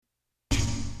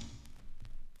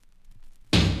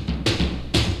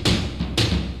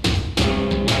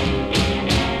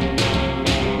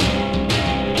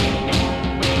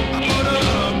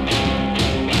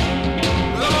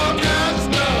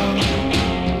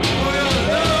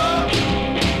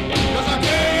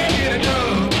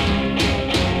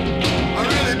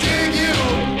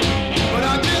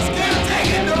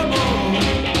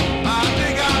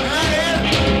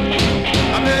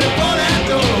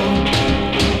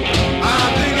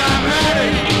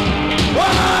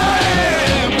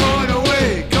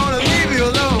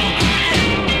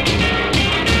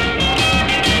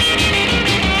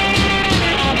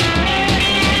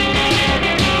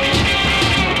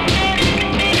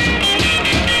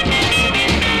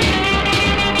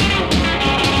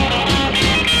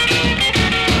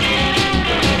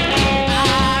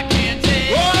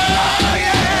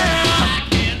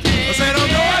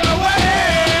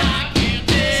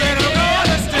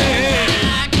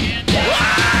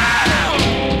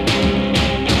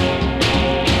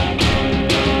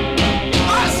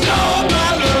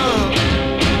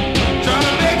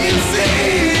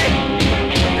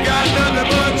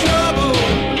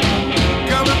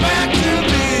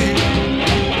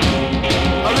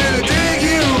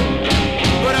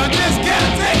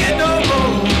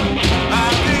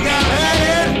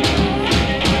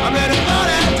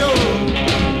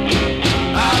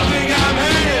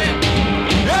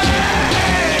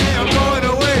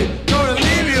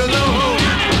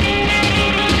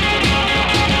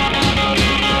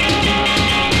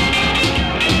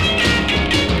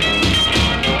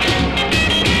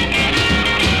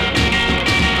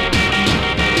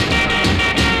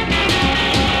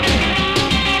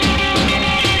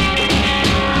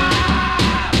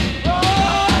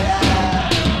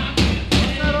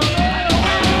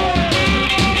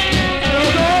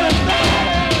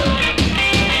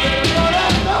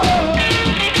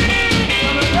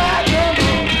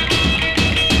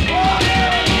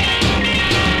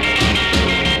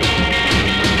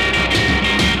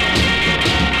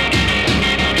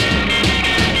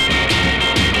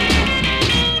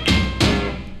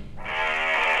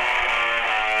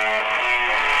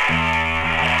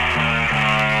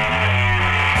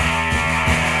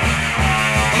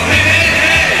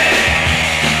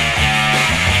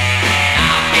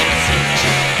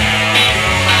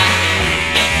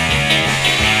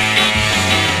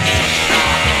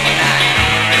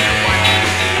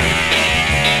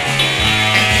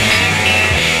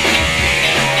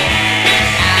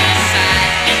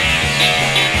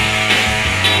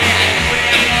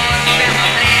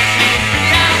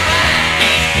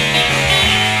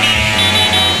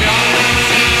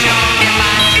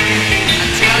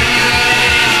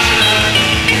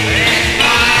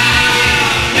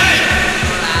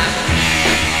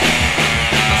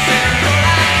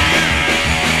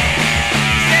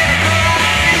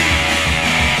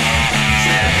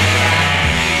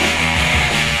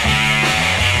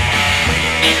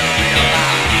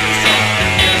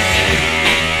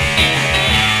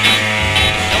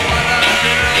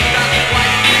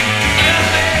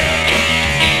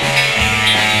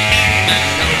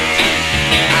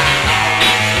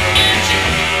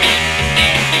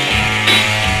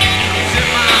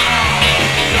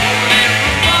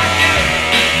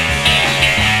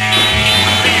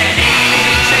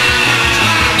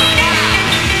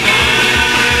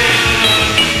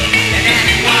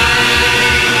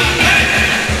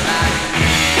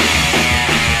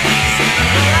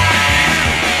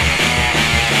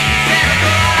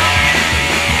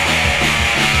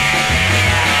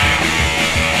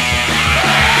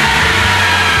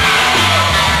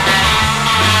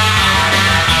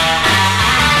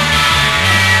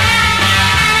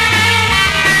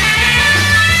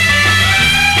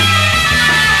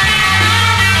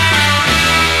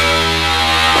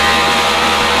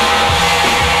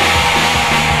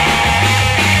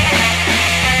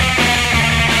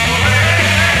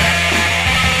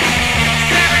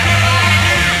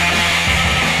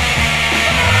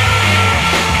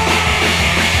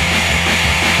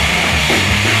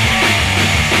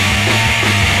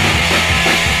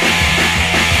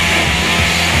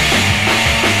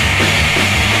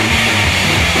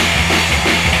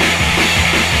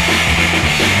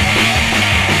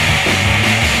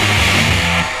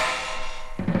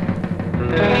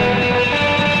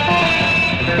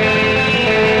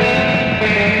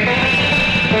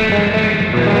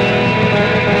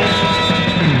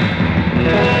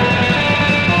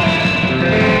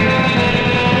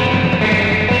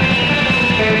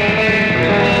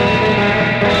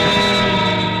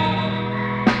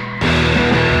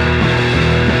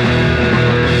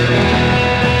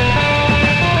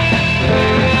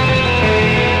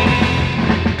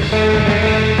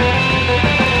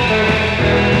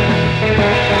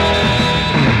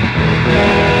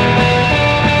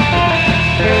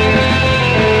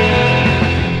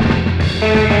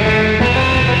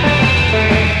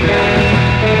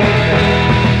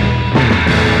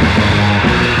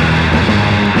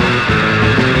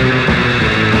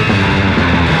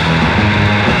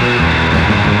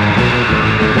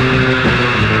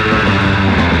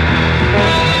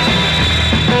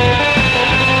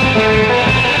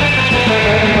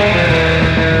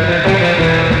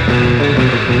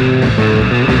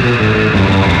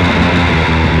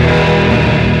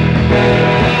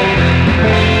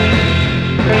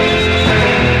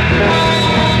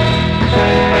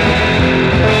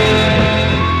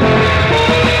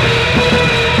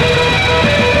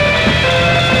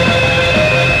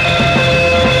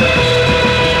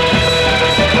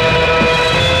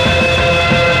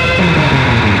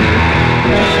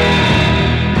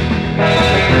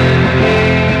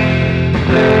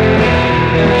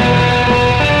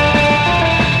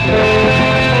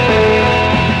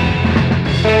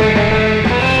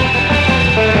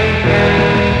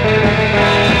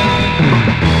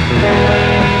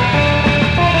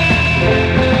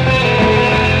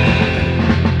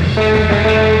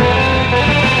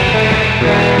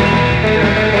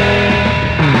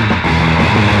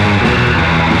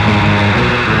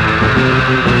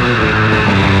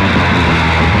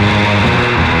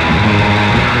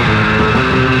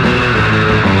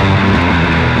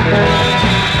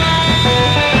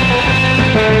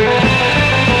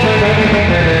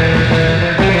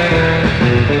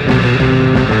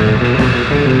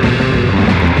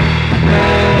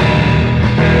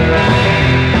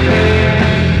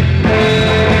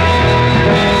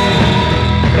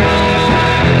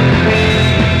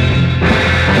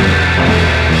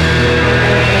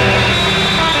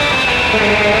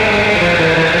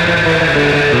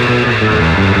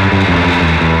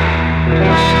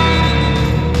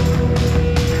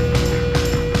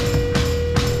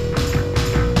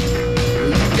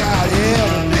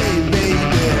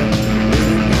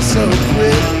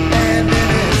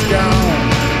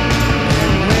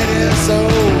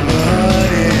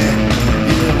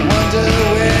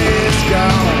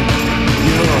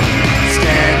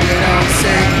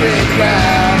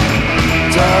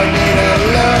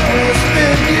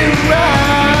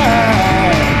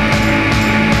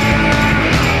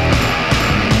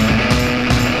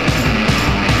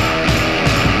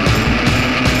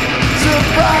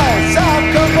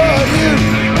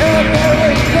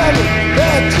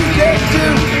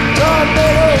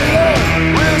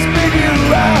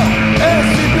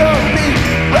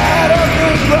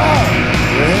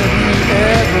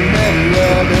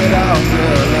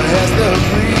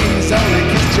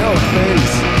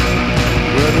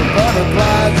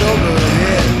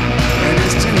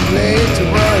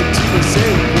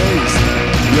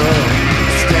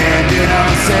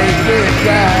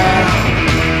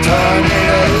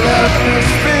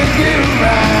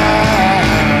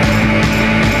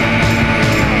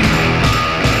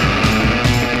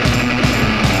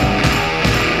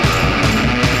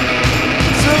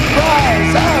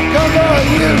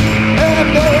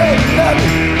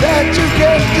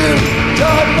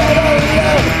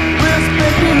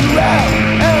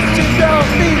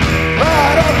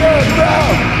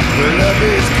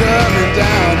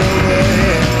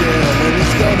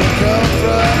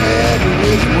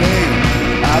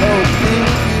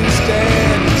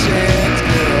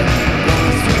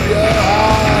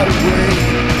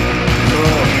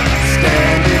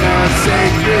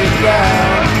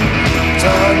round.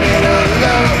 Tornado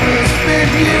love will spin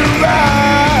you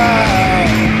round.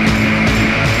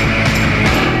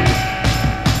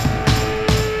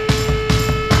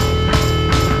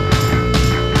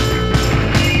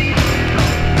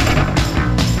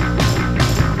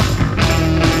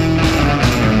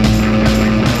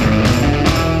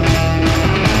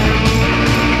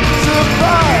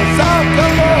 Surprise, I'll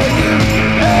come on you,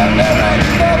 and there ain't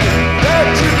nothing that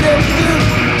you can do.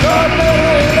 Tornado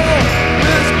love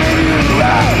will spin you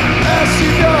round. As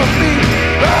you go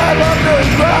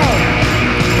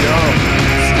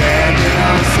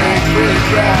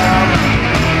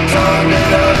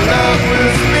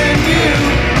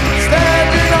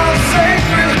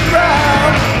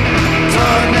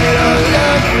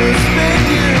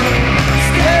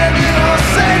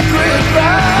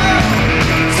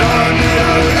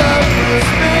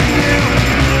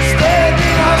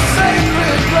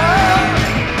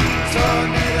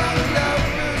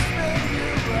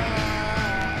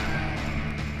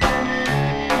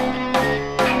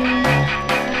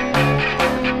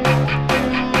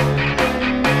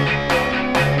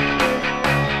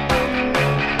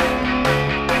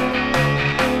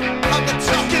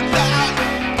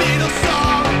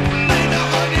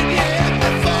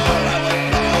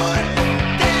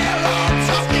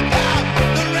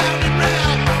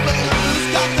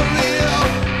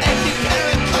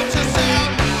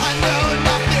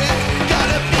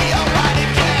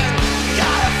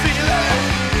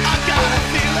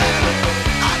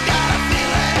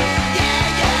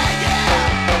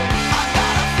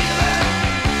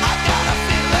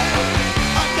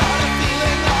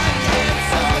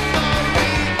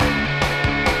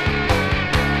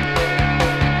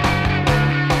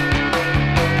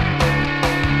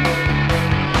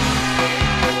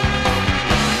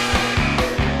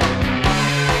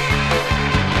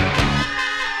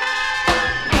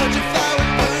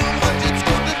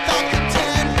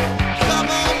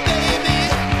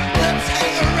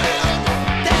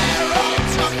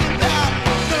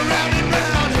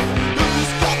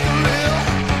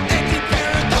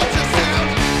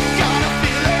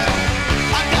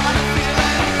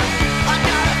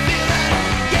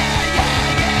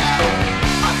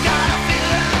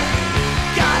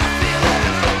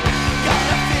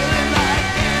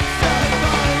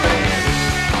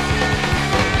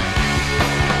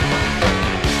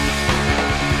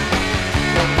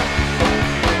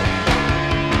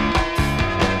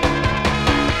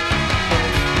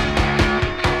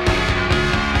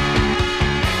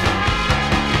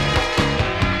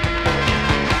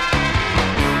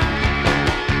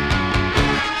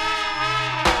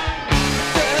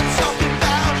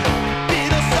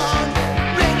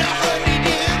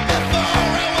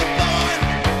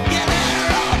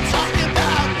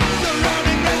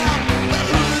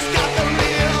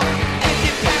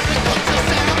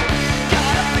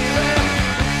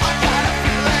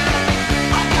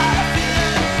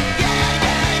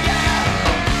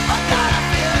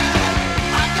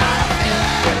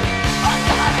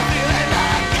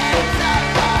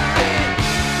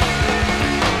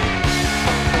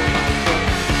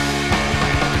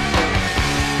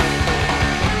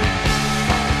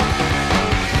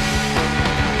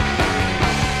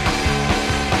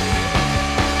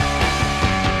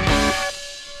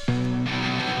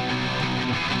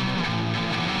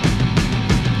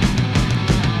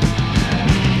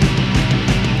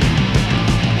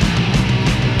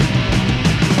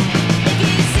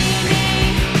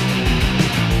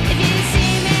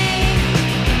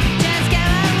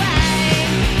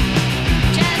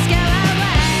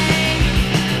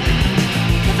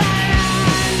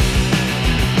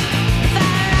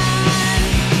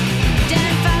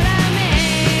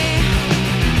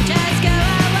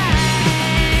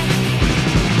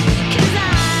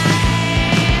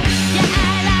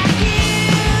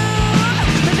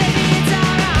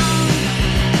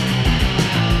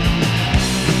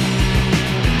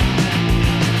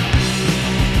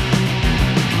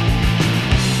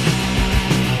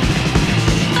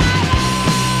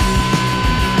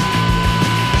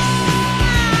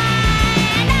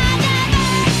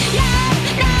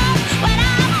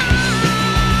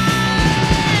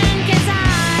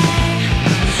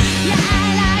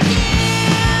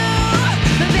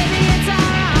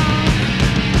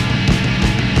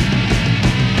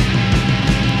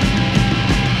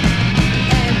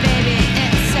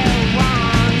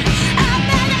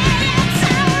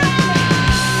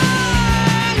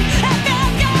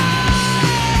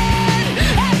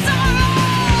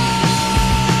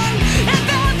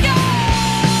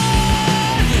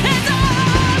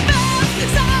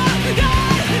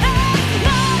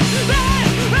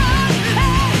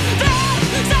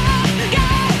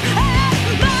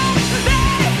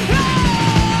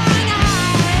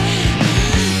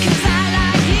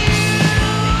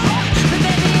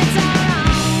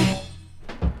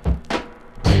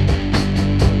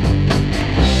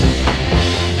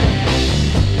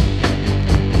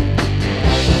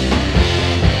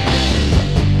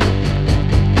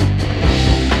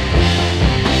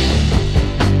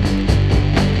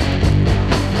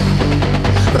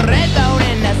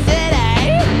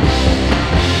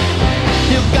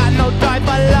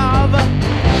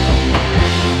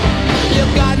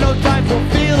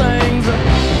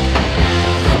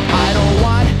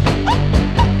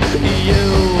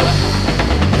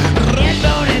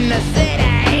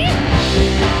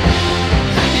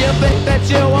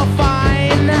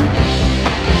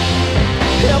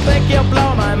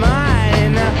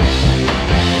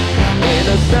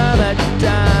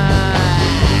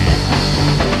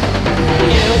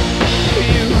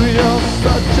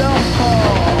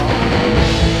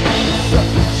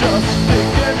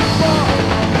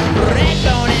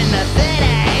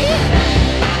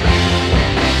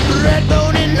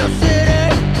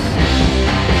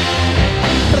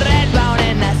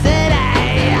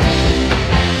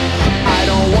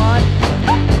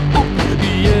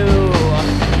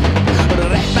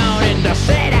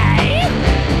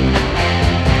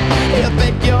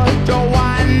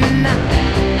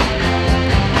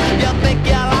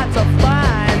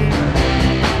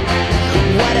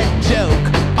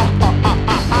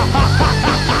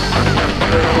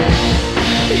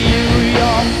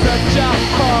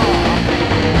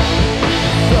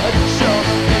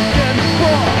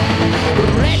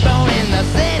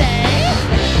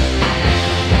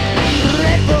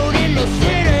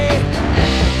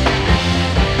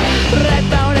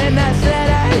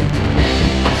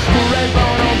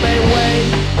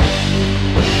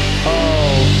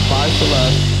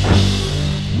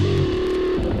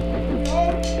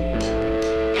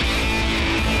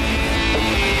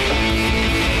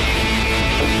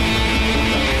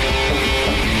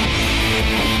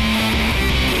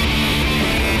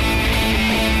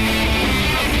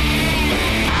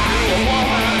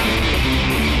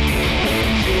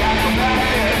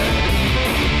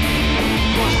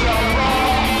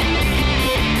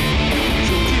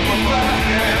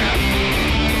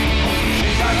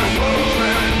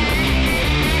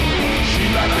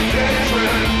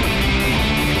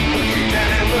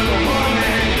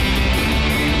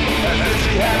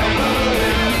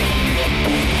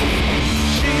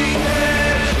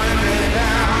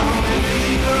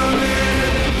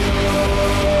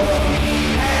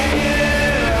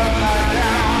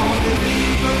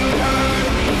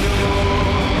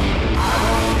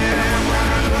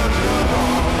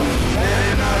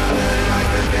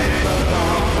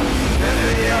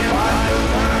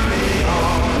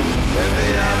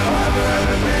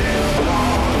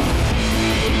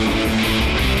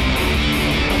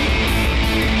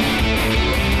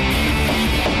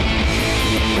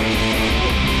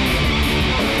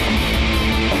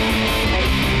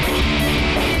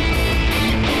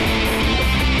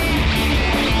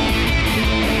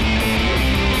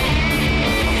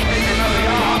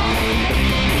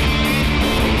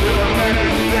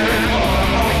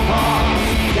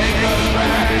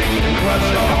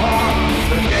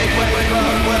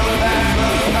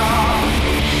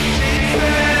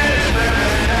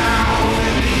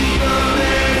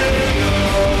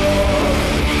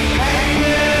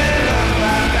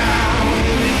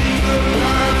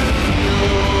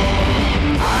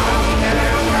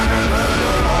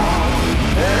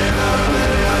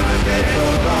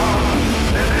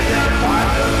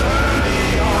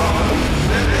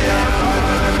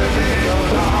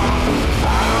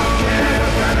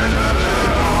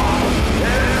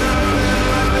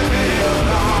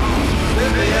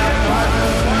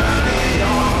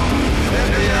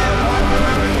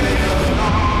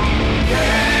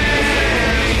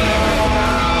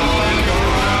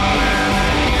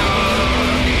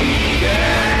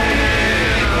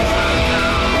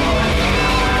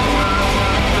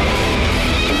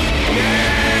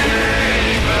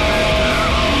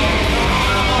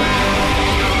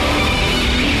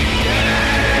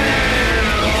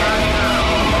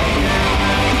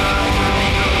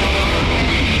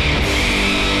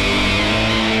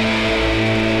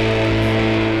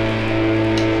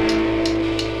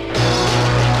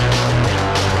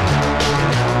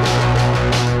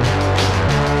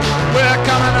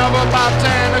about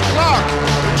 10 o'clock.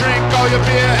 We drink all your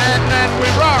beer and then we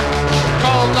rock.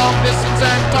 Call long distance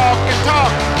and talk and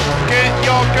talk. Get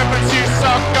your girlfriends to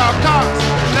suck our cocks.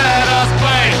 Let us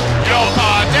play your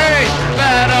party.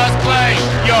 Let us play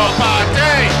your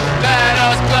party. Let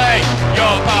us play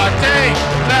your party.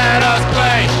 Let us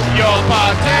play your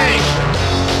party.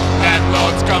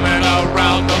 Landlord's coming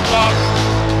around the block.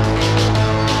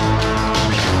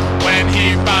 When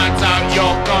he finds out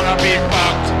you're gonna be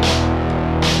fucked.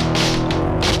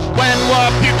 When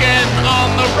we're puking on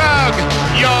the rug,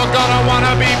 you're gonna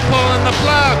wanna be pulling the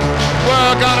plug.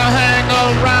 We're gonna hang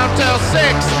around till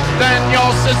 6, then your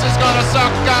sister's gonna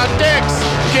suck our dicks.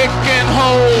 Kicking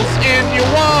holes in your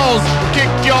walls,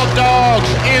 kick your dog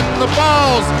in the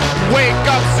balls. Wake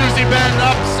up Siouxsie, been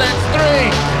up since 3.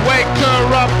 Wake her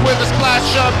up with a splash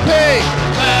of pee.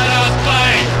 Let us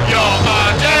play your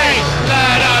party.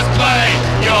 Let us play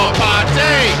your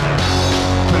party.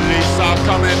 Police are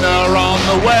coming, they're on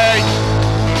the way.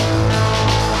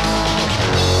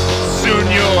 Soon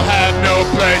you'll have no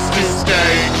place to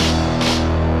stay.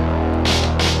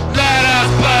 Let us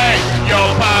play your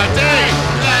party.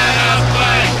 Let us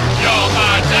play your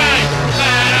party.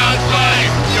 Let us play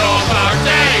your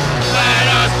party. Let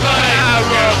us play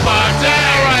your party.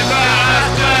 Let us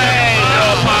play your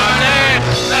party.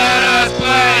 Let us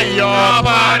play your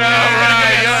party.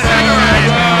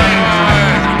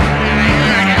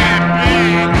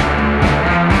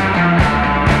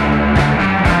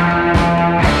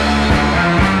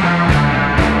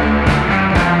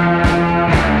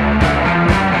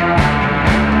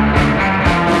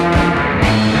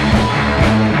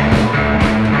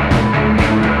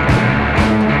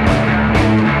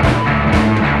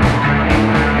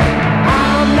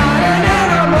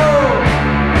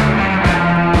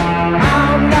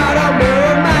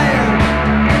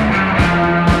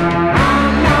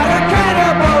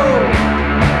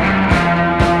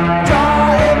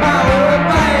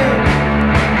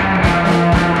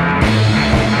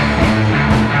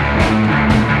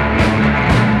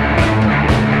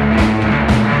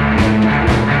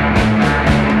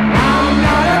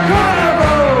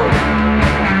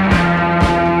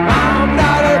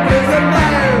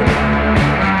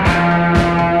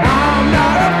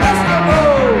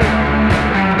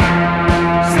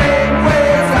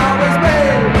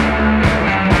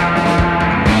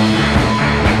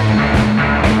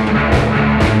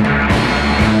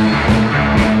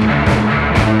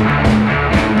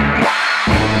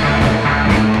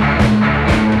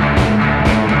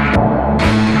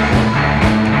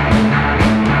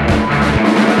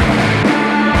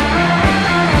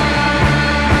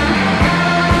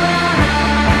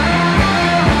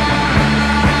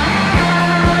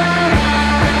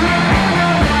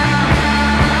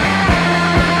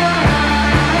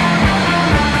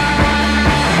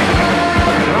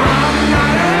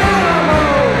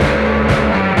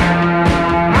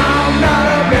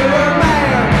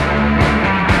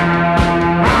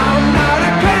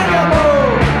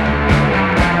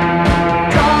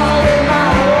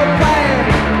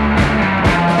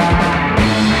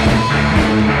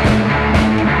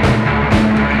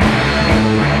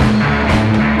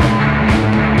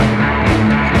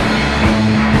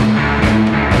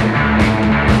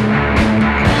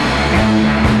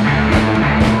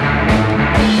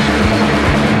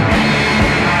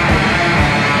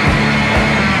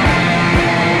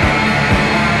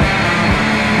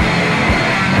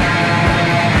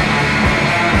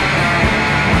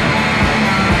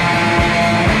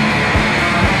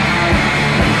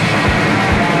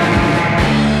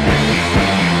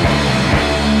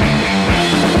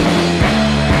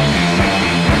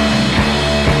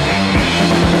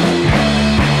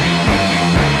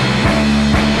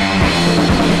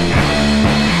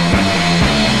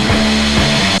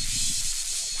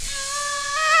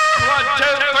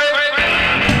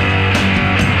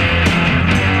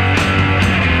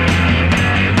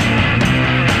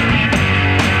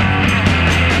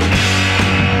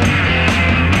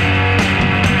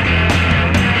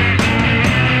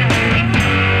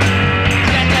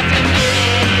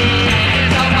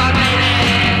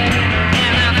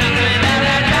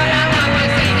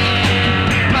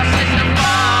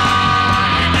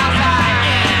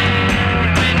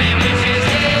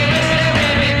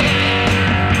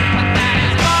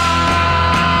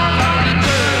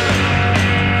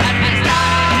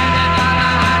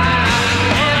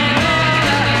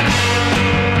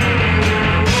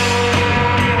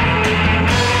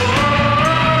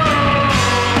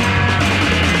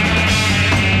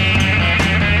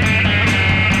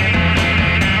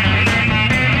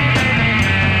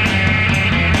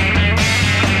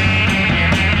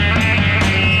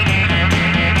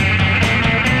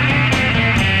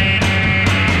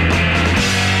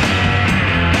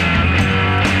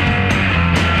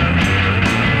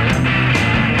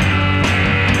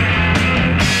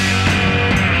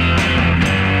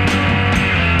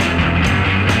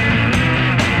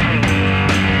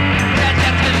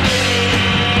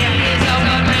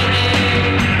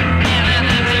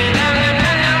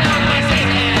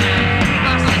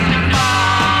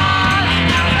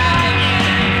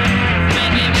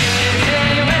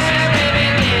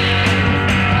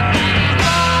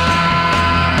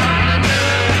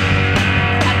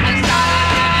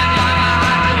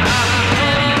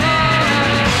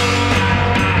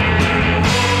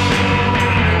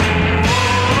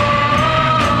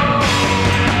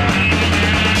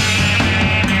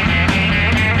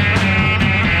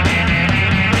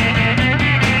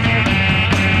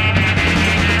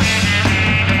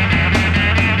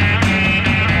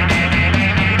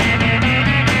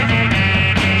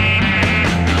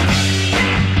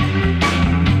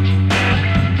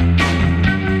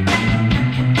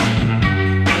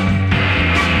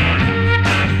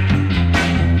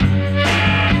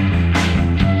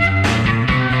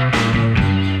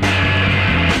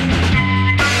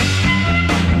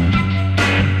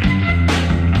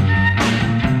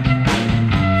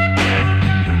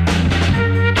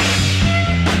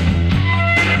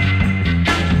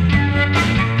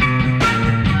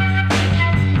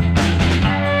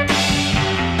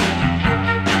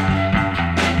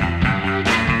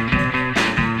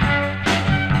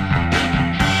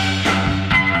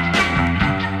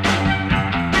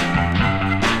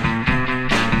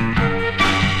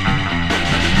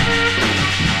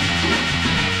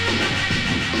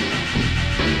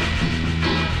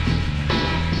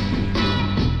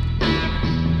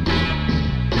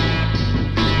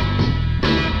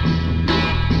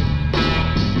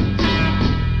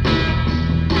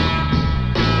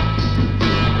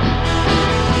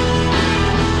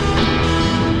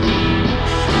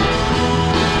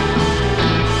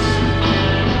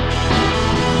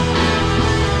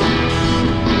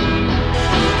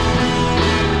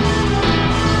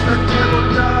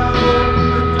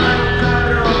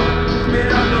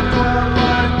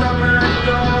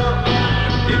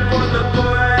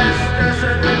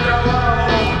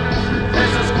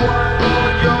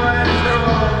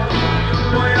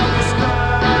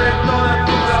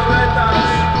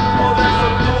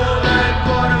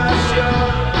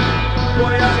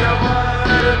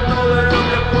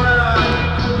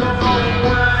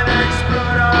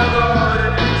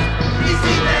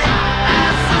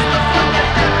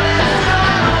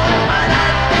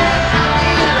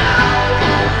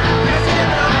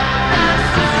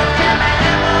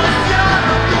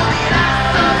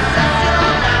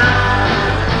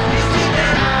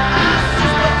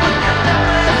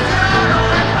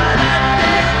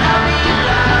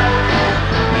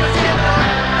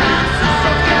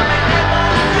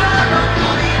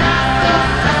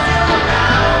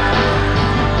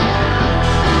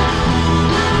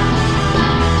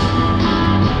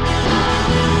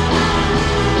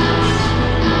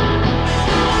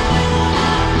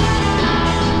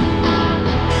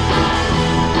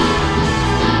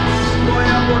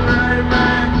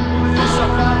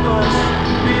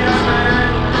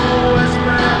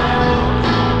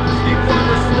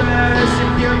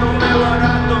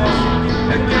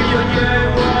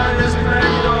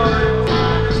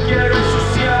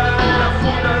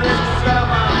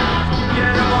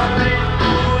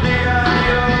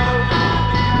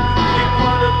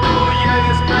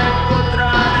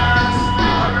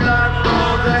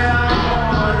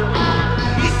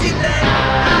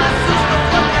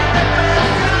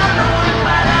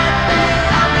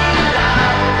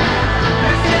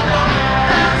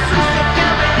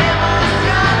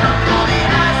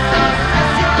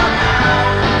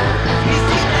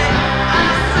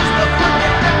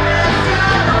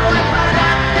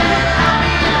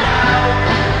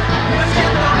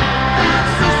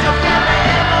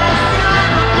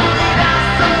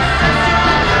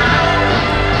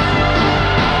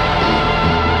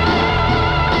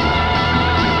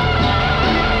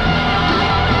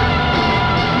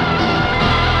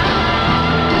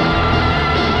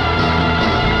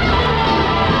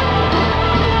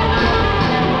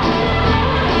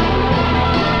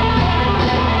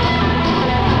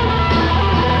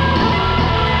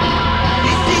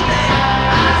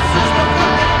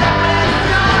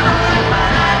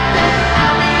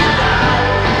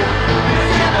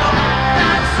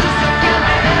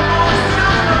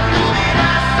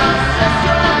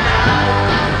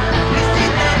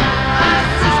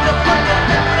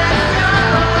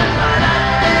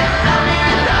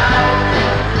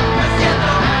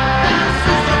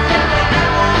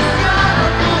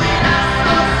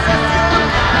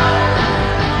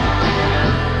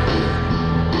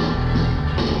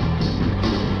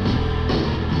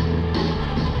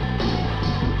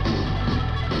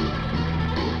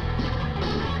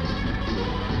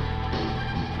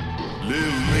 Lou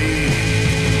Reed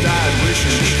died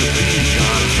wishing he could be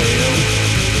John Cale.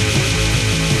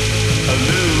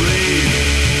 Lou Reed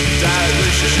died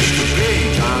wishing he could be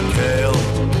John Cale.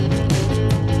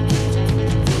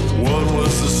 One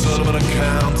was the son of an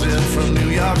accountant from New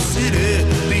York City,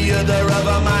 the other of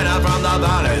a miner from the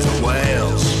valleys of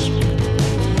Wales.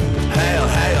 Hail,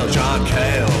 hail, John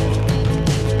Cale.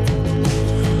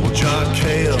 Well, John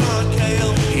Cale,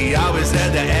 he always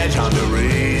had the edge on the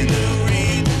reed.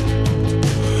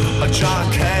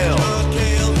 John Cale,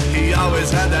 he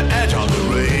always had the edge on the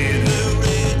reed.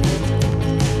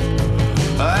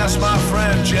 I asked my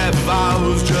friend Jeff Vaugh,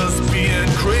 who's just being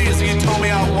crazy. He told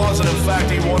me I wasn't, in fact,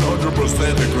 he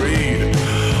 100% agreed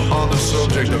on the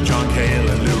subject of John Cale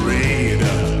and Lou Reed.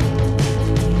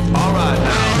 All right,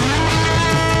 now.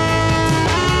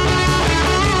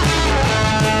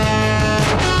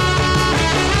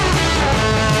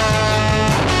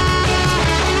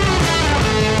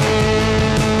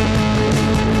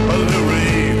 Lou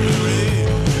Reed,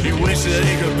 he wished that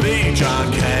he could be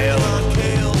John Cale.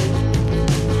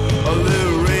 Lou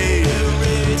Reed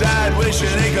died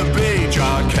wishing he could be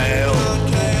John Cale.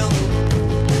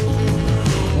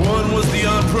 One was the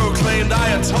unproclaimed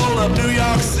Ayatollah of New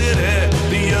York City,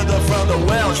 the other from the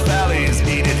Welsh valleys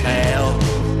needed hail.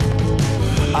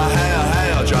 Hail,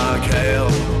 hail, John Cale.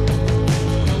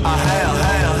 Hail,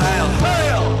 hail, hail,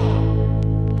 hail.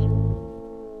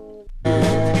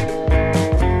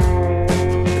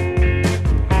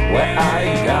 Where are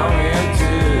you going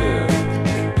to?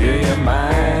 Do you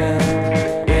mind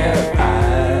if I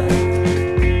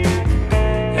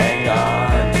hang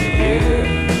on to you?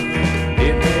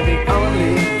 If you're the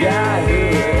only guy who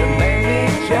made me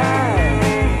try,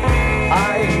 I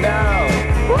know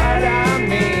what I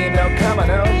mean. No coming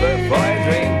over for a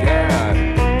drink and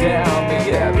tell me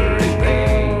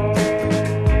everything.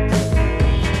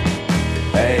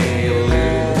 Hey,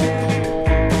 Lou,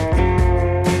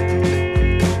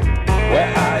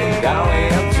 where are you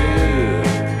going to?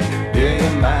 Do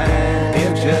you mind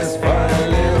if just for a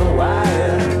little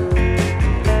while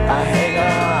I hang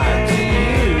on to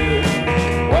you?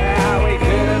 Well, we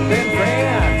could have been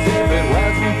friends if it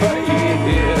wasn't for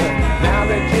you. Now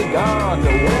that you're gone,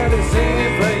 the world is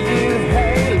singing for you.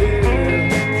 Hey, Lou,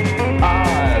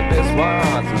 this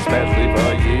one's especially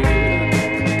for you.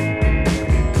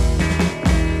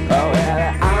 Oh, well,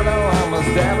 I know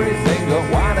almost every single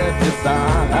one of your songs.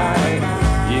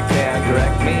 You can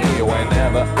correct me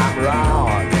whenever I'm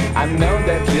wrong. I know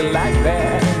that you like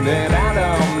that, and I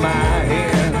don't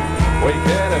mind. We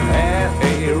could have had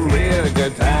a real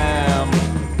good time.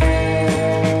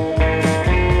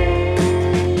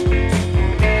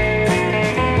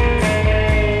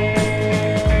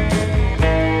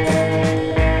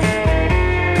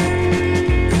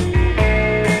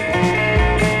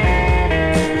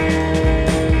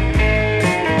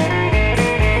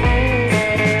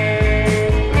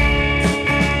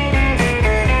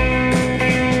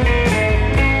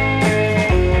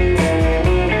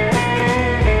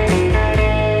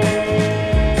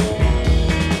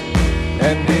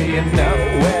 And do you know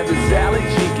where the Sally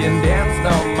she can dance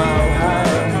no more?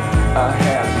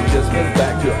 Has she just moved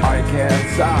back to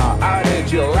Arkansas? How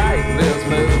did you like this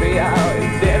movie?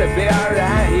 Oh, did it feel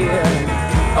alright?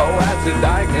 Yeah. Oh, as the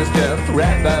darkness just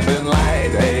wrapped up in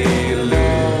light. Hey, Lou,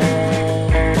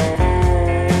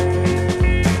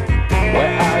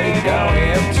 where are you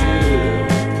going to?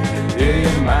 Do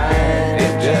you mind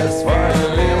if just for a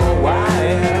little while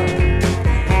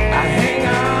I hang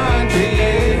on to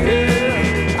you?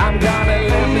 I'm gonna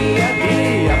let me a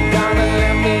deal. I'm gonna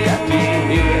let me a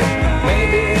deal.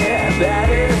 Maybe that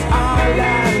is all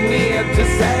I need to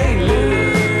say, Lou.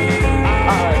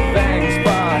 Thanks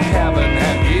for having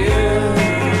you.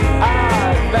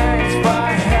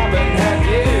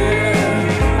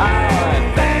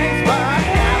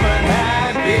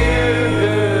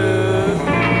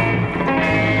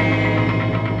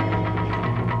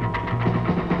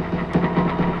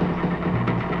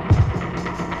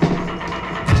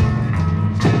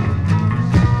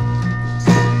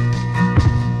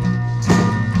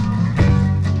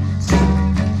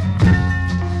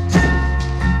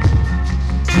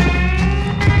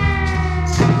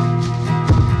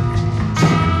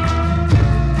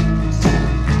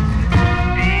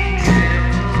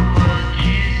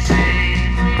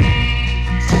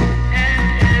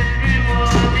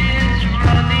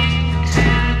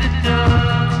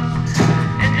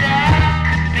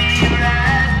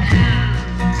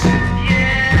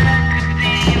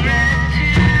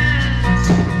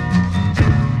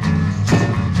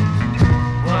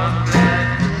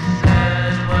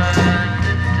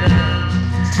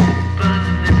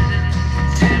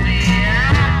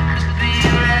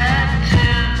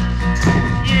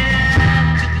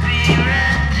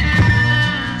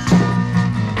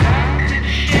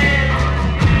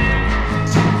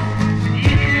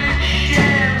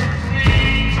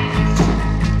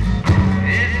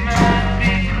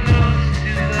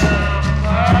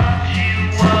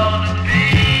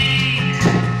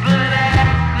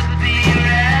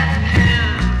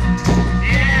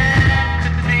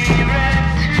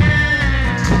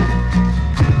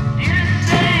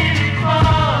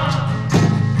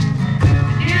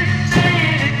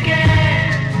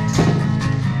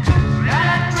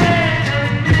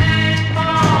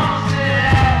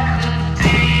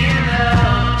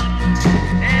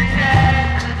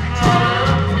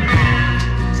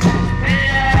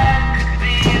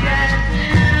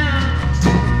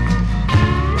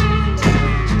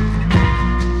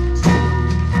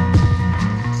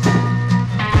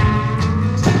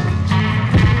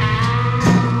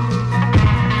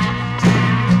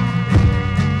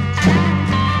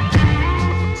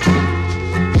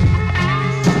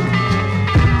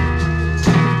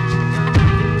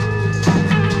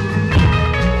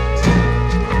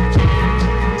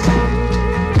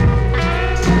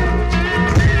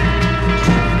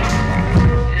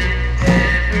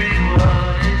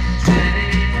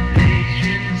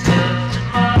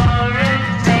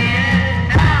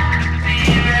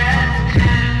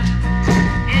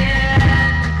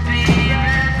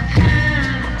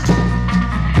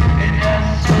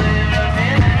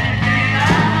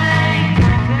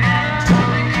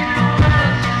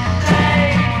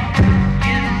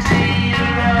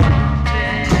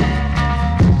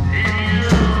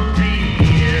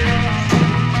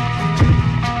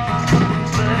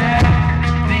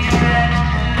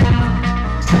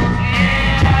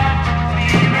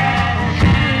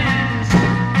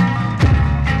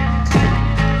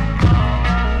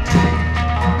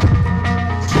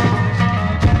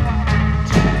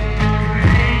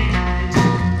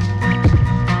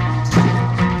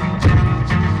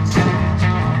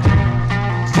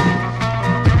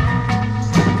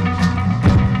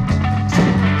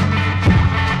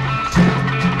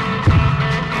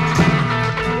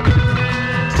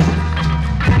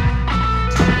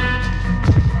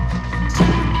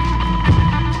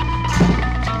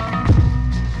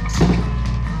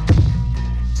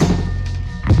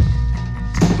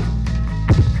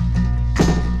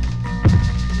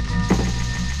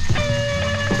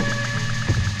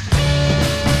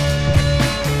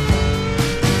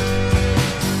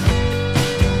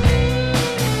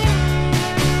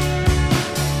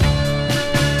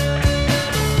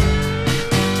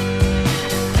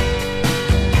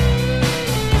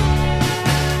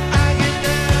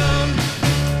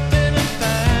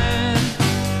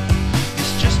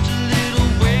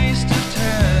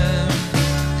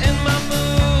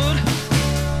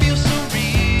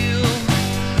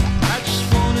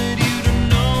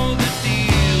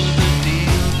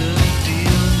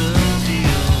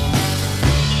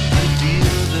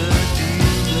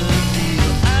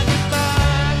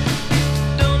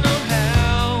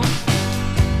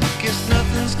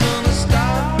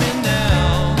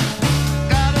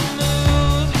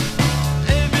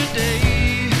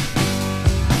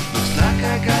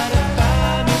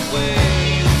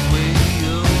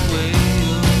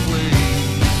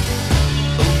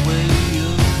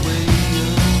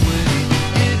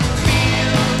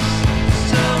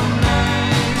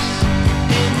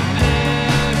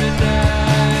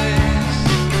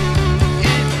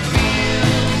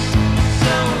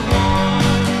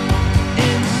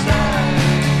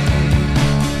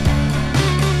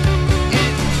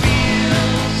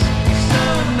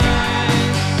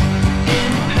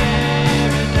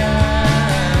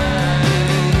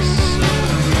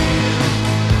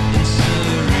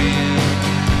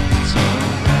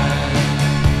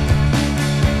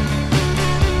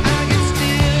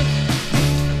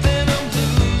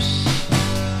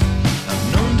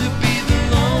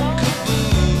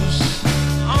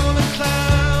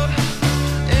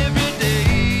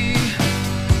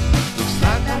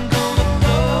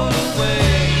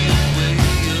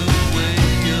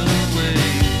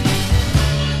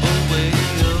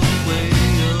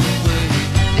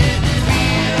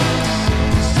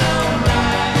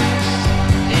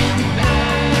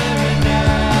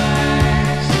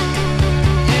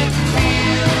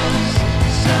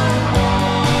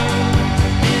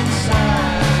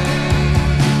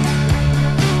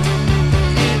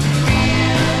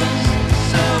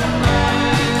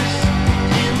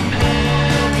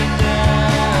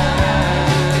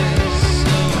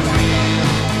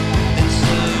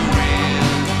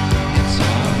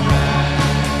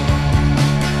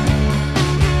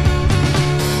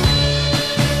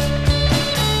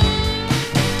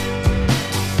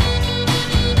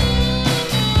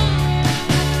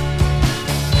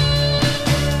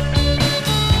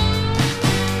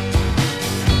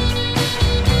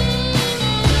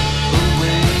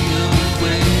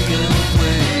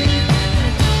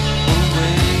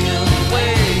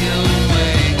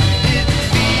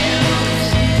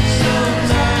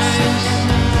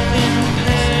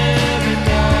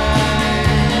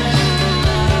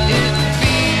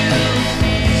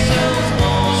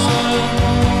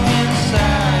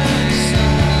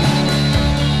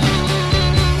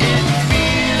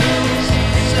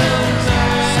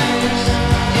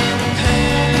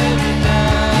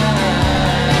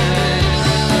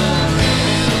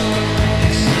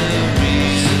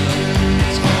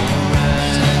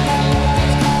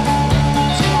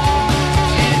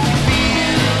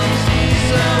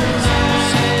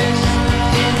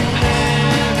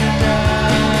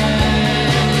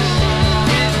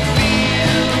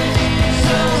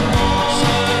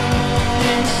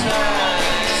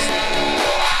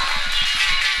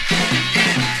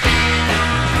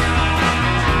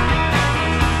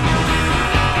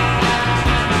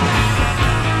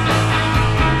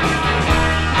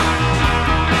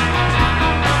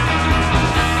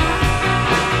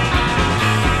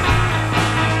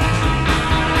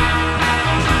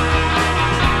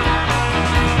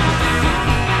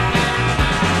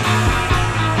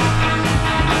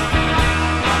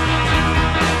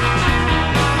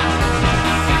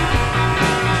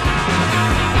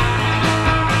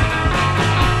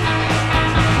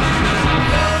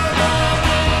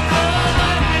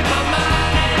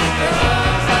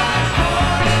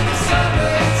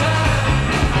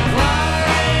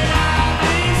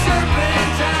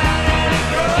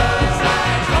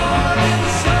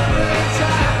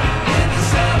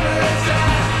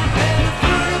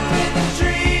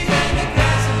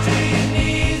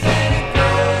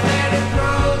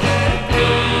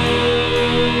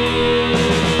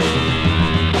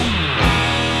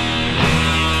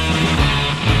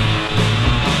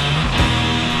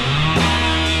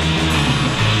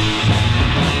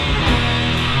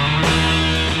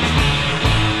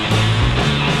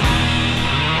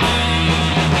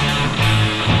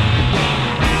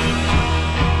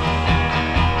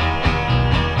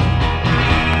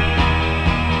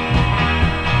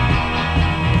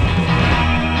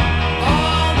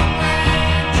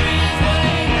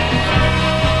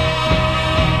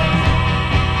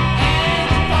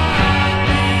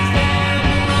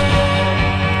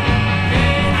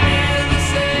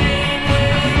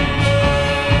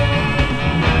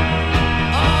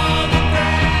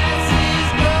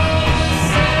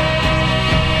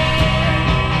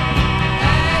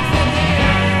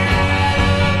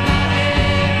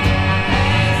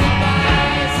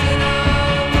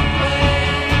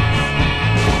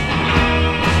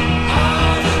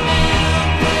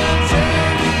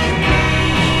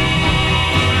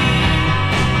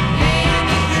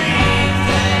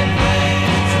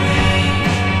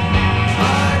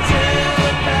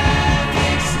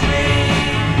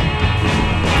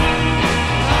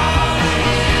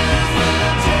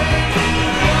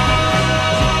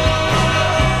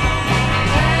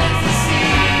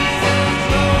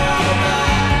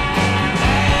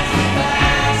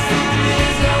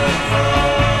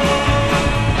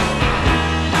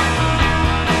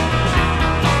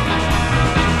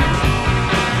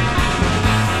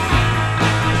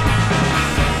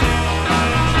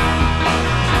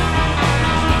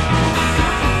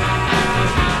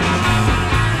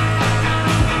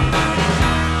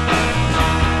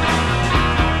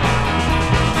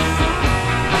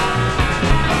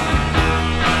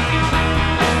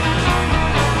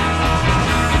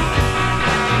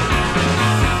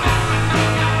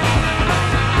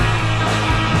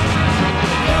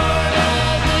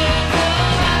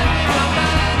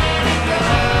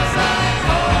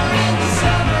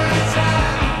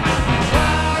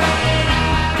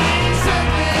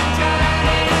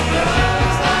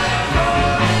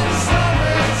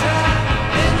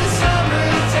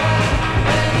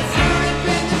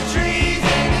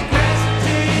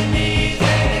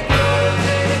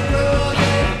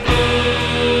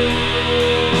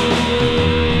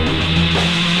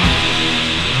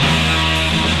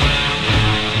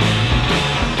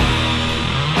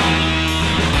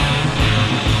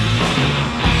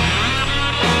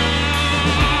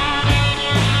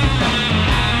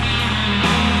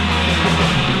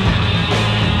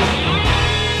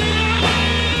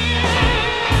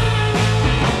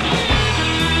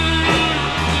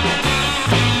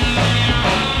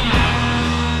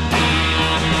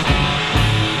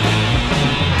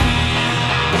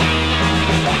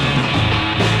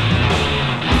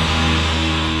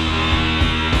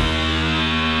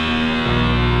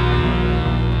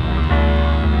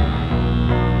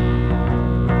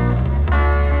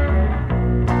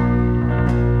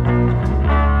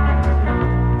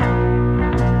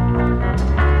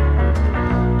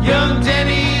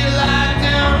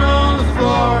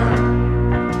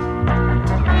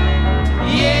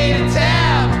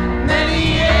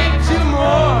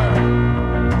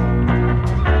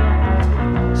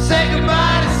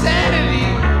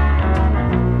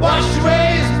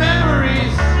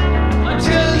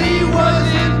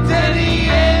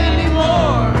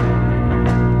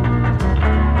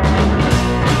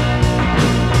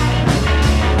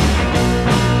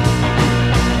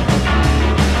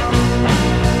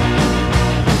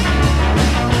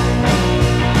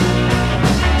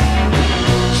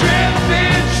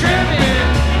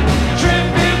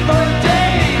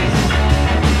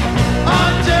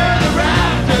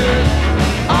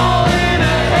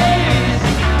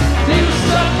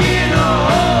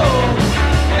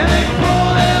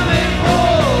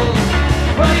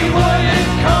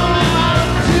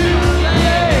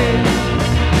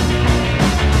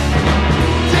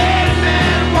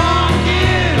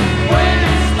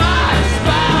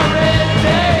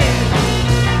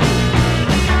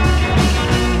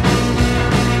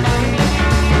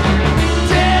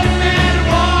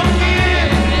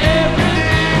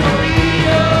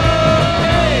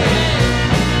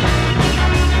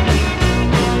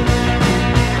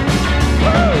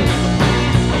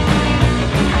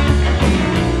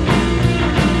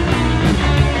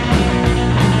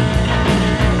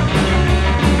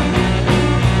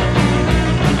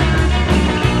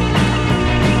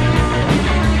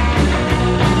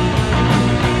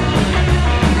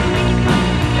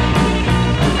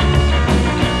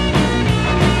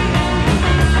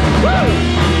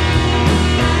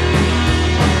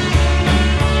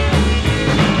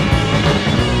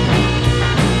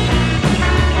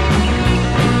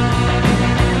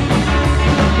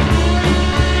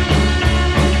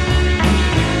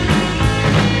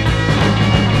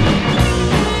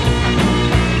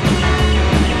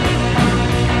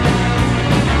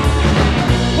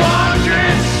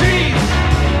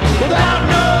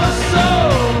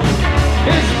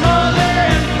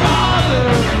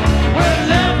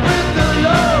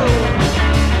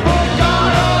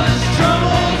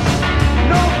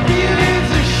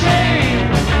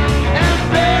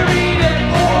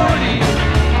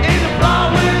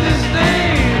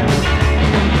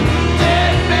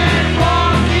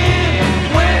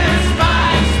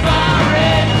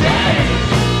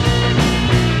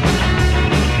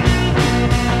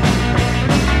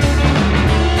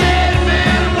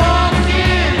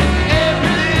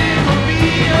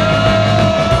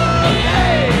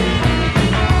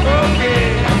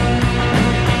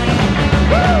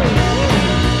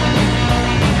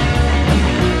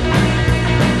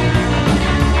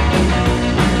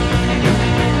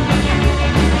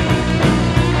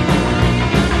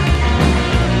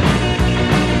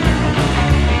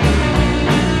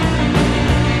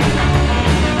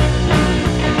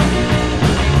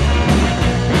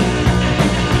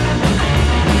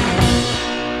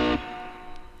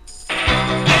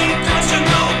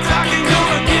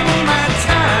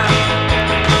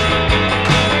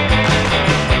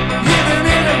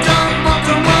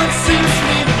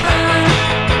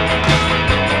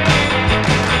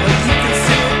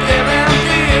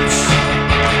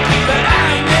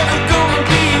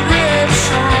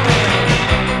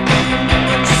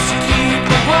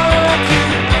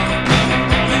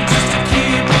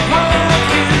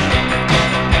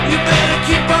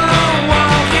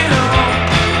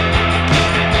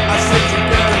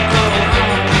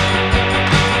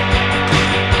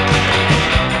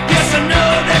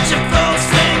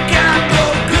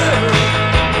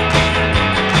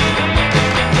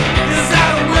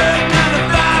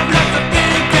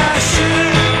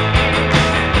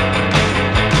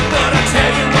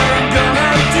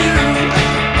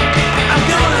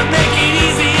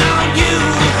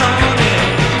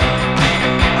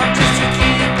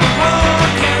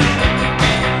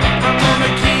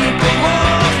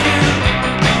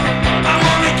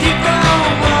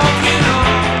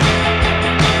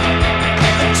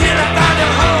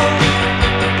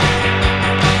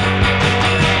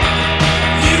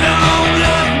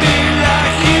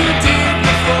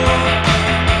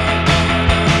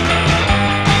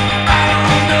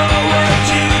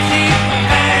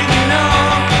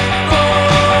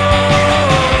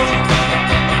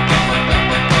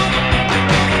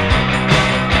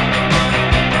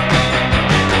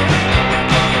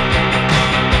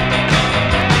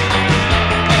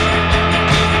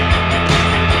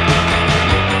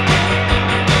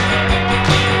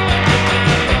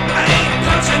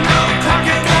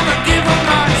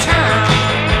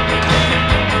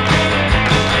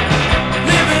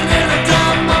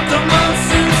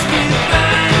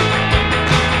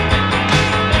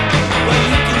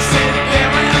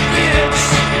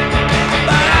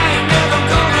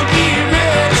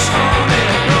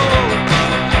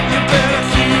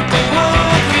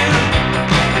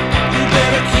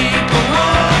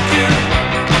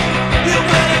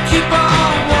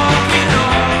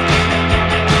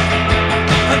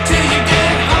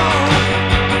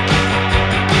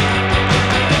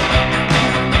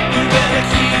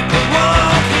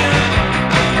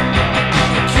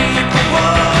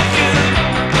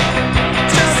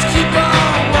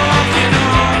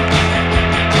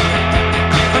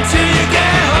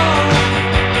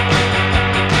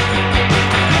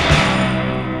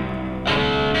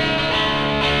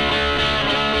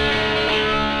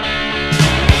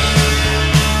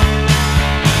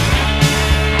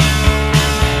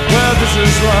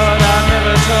 what I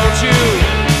never told you.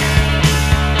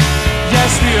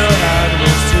 Yes, we are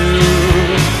animals too.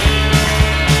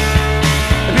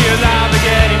 Be alive to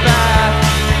get it back,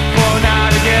 for now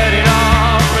to get it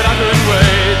off, but I couldn't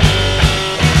wait.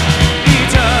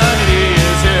 Eternity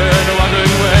is here, no I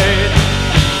couldn't wait.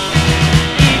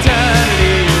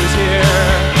 Eternity is here.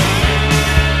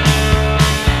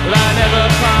 Well, I never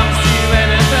promised you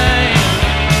anything,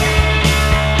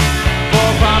 for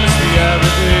promise me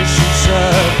everything, she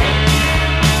said.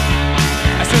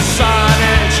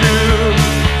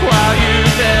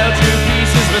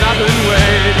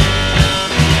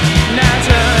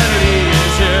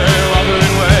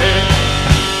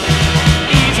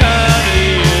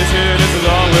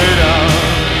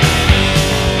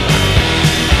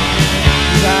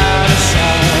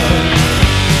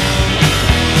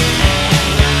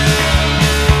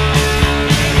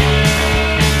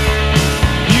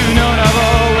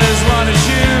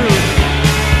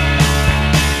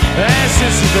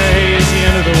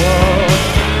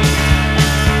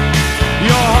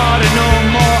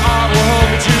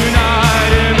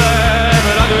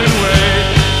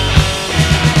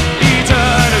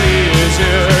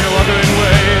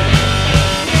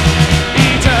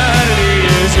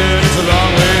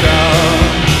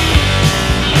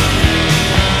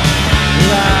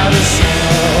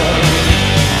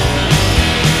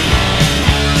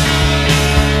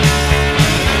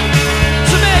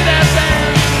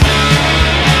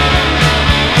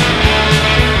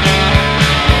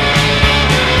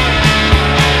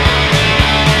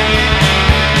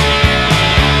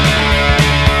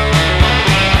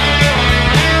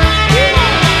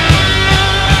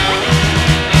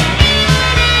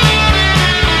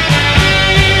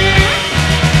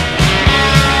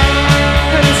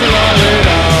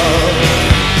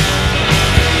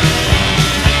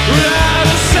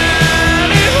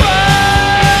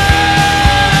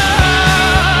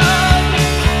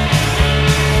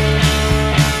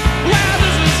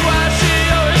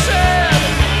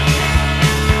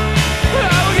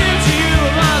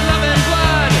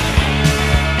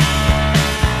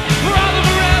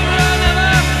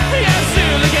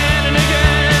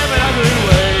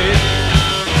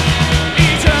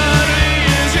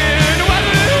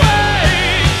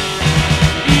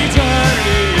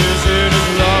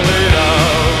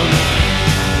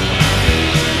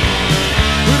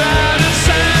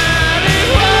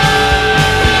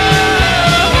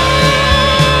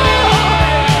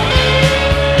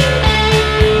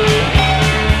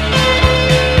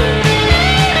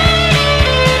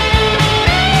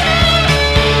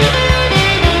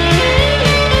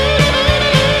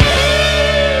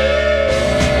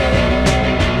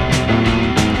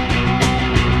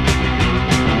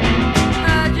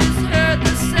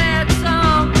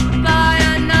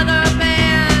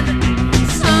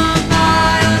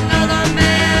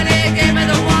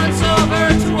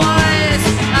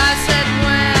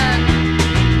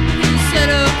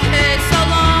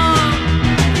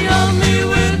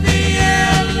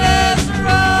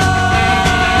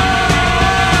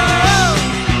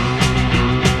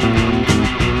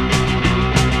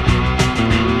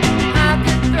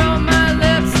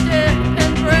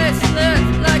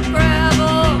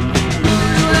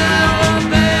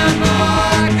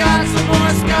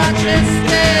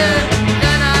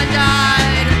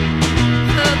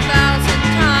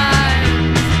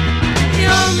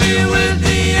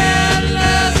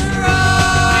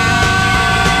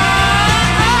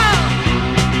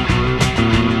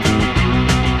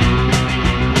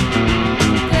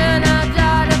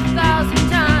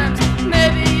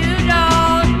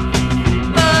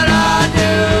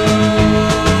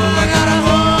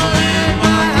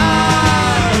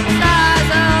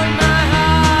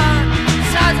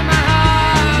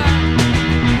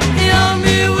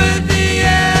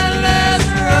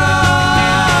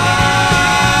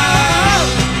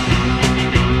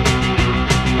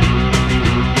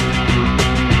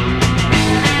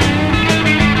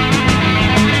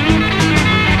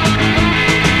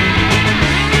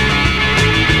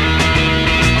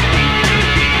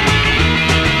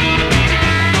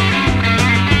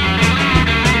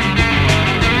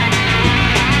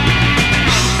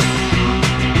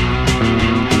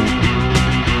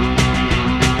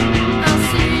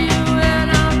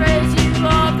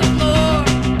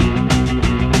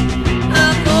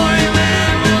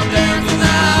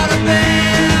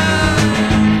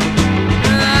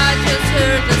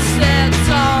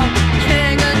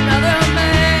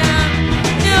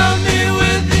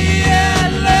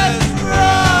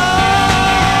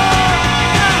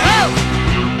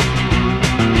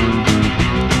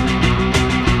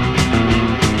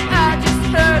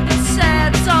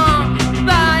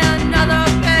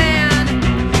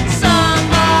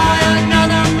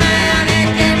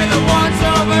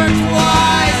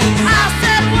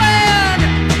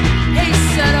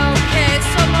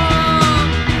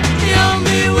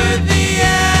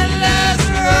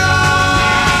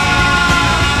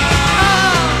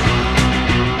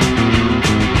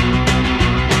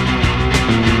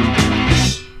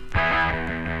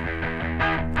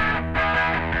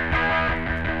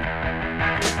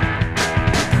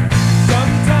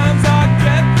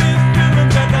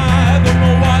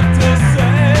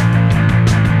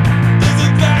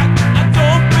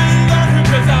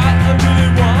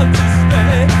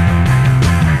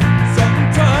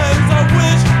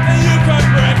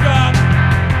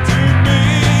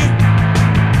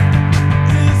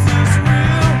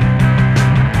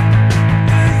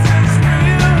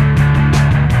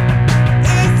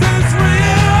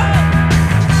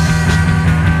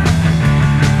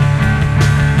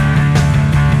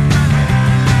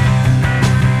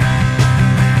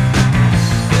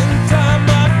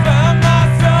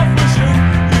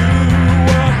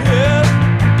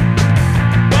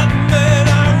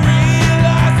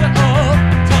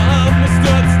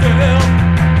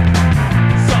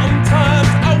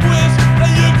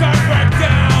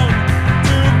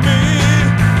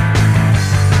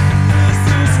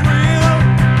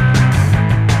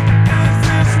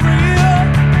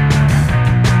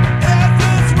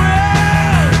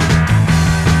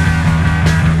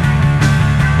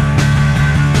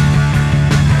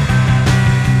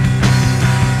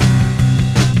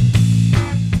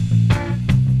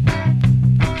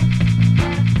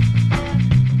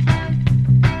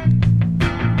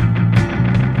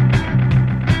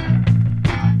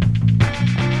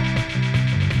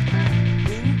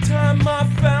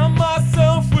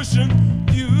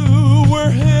 you were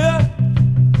here.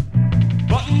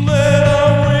 But then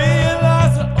I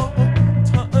realized that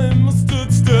time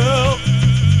stood still.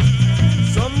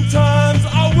 Sometimes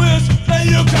I wish that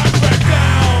you could break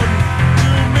down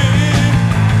to me.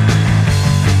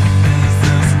 Is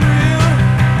this real?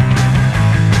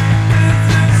 Is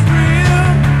this real?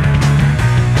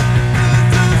 Is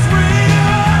this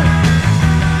real?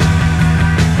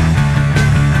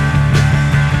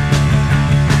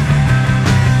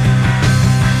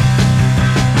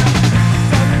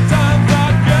 Sometimes I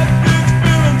get these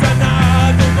feelings and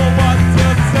I don't know what to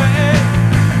say.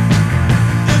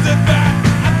 Is it that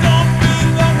I don't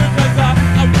belong because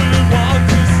I really want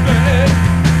to stay?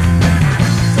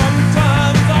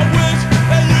 Sometimes I wish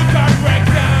that you could break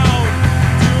down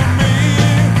to me.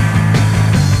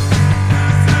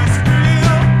 Is this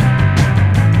real?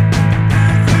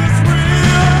 Is this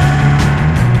real?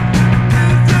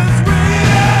 Is this real?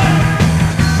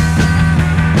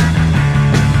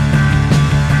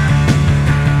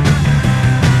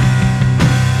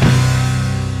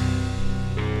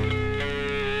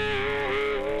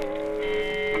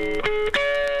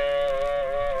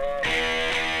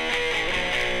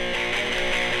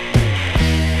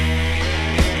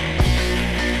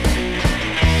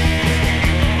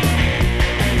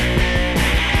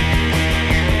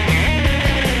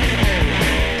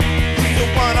 The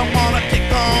one I wanna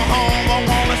take on home. I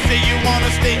wanna say you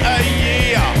wanna stay a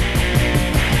year.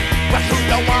 But who's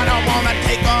the one I wanna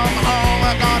take on home?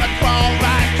 I'm gonna crawl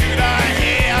right to the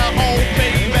hair. Oh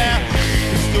baby,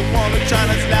 who's the one who's trying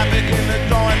to slap it in the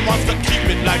door and wants to keep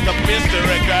it like a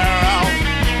mystery girl?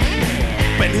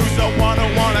 But who's the one who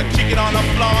wanna kick it on the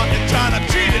floor and trying to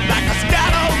treat it like a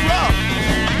scattered love?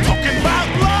 I'm talking about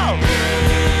love.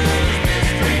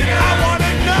 And I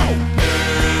wanna know.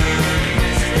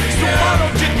 So why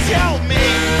don't you tell me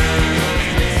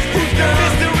who's the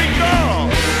mystery girl?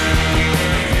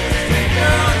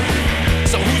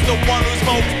 So who's the one who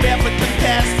smokes barefoot the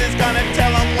past is gonna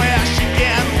tell him where she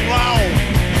can roam?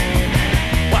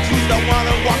 Well, who's the one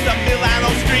who walks up Milano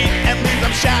Street and leaves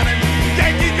him shouting,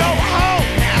 Yankee, go home!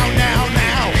 Now, now,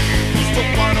 now. Who's the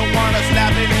one who wanna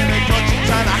slap it in the door? She's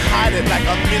trying to hide it like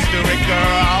a mystery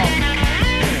girl.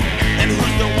 And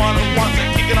who's the one who wants to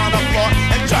kick it on the floor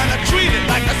and trying to treat it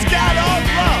like a scattered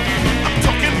love? I'm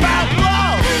talking about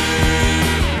love.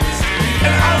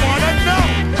 And I wanna know.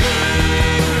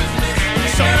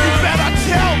 So you better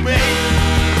tell me.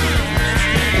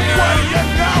 What do you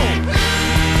know?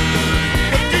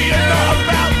 What do you know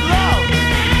about love?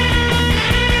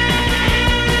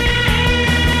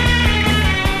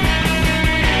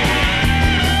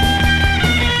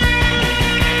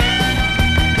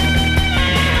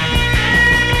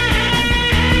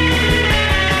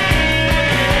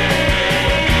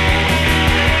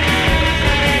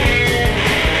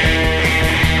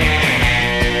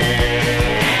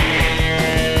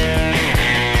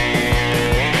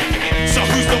 So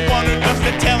who's the one who loves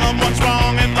to tell him what's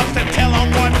wrong and loves to tell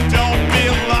him what don't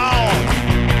belong?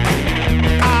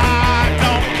 I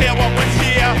don't care what was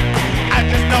here, I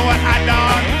just know what I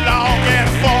done longing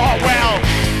for. Well,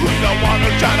 who's the one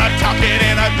who's trying to tuck it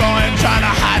in a door and trying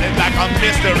to hide it like a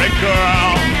mystery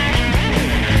girl?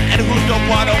 And who's the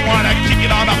one who wanna kick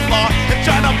it on the floor and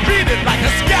try to beat it like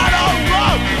a scattered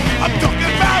love? I'm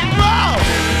talking about love.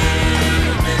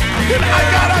 And I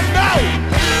gotta know.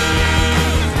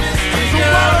 So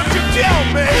why don't you tell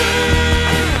me?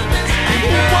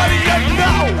 What do you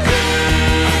know?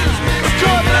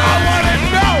 Jordan, I wanna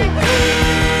know.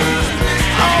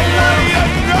 Oh, what do you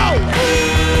know?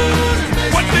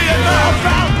 What do you know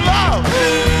about love?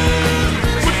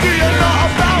 What do you know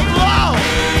about love?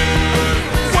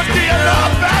 What do you know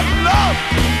about love,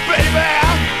 baby?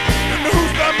 And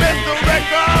who's the mystery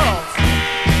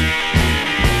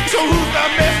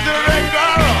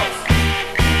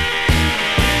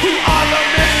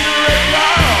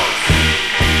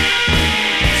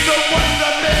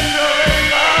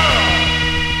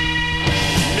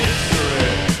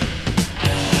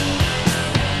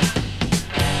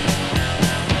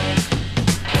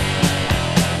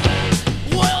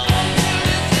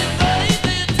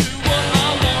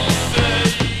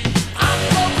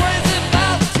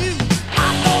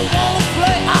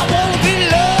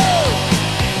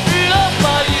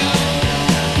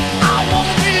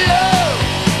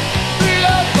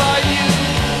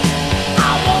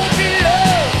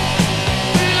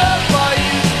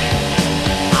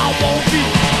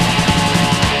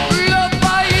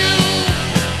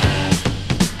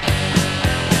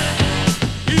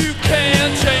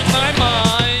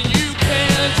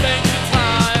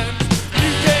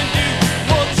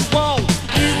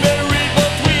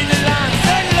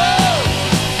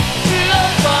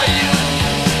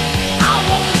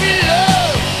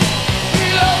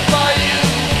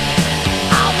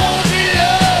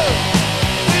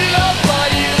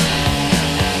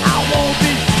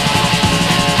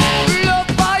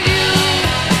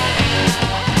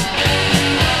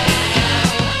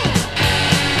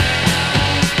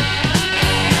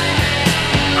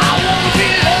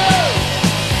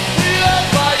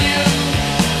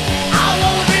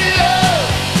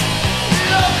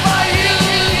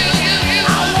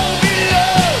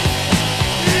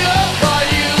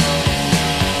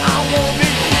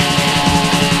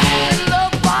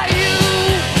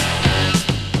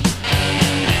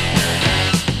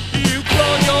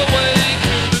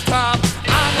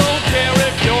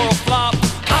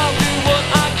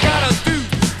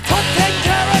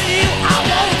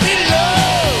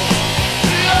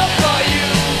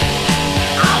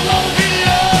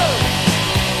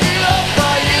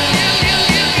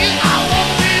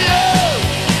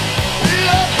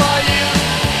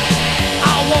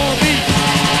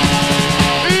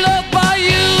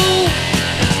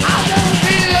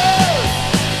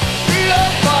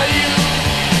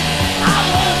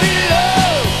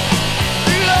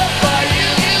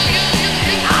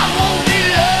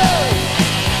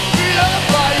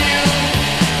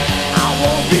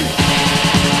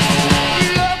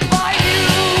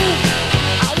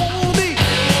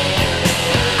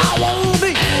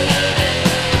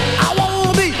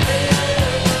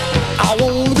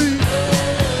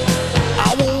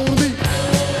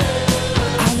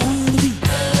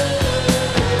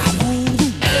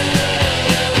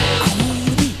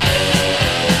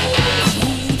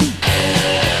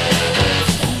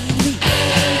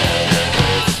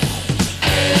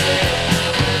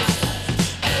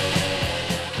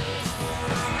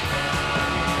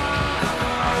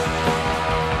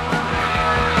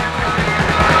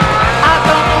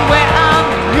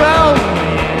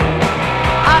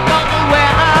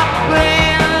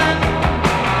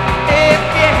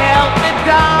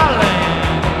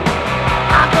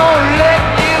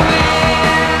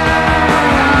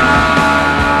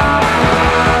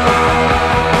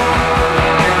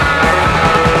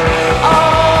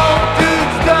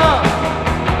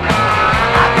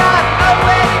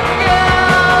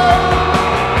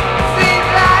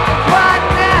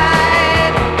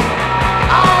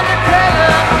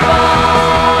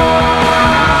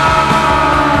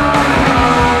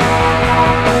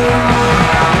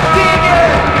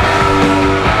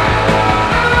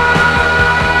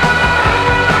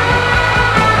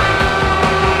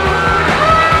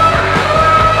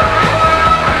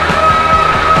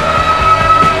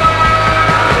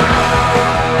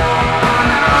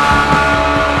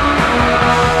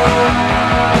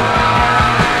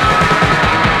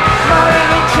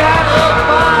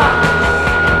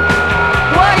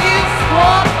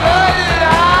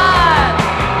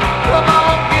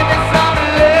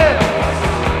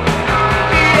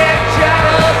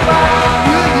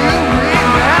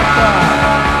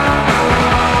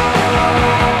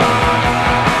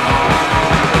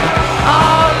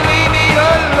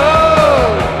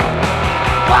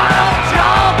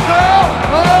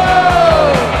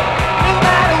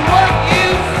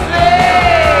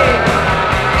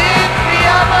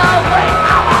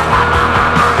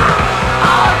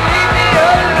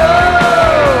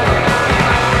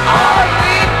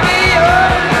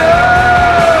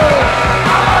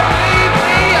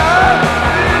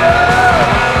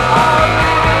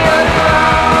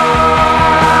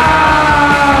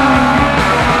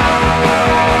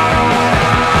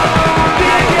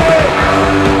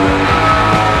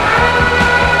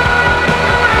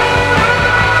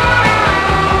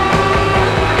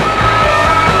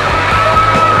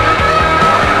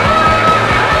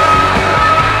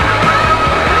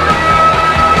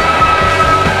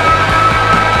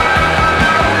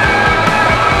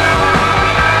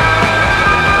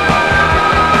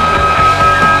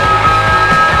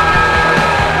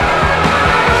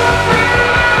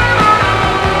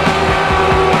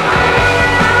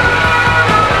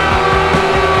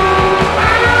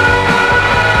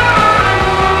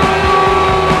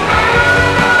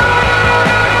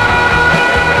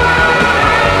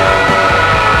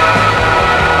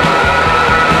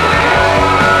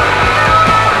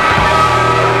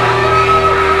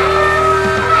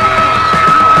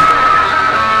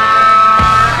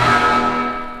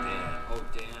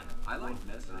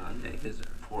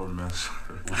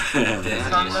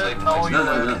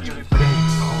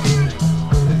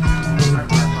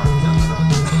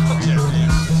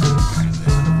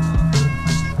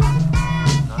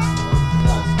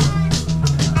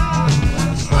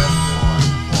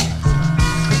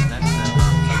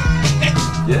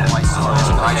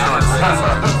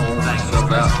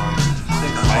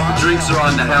drinks are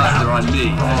on the house, they're on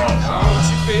me. Don't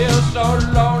you feel so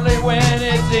lonely when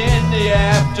it's in the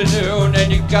afternoon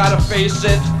and you gotta face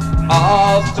it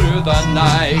all through the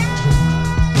night?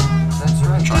 That's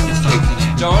right. Trying to take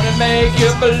it. Don't it make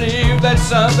you believe that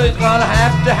something's gonna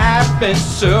have to happen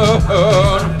soon?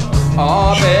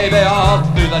 Oh baby, all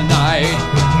through the night.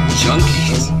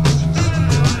 Junkies.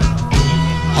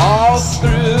 All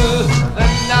through the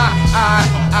night.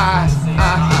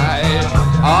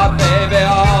 Oh baby,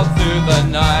 all through the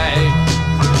night.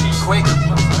 Quick.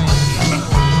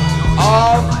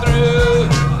 All through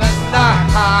the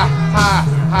night.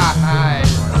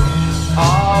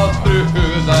 All through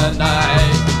the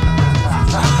night.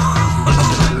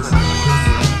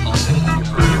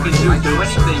 You can do 20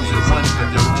 things at once, but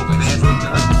they're all badly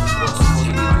done.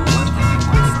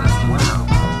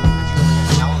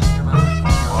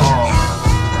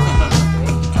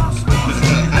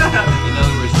 In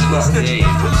other words, to this day,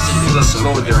 people have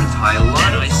slowed their entire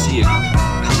life. I see it.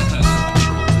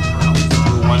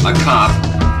 A cop.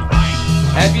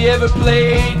 Have you ever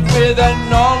played with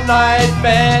an all-night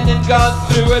band and gone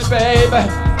through it, baby?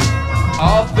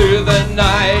 All through the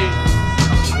night.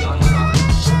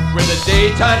 With a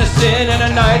daytime of sin and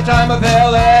a nighttime of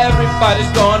hell,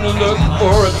 everybody's gonna look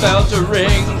for a bell to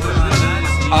ring.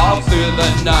 All through the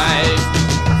night.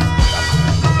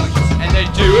 And they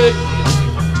do it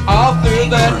all through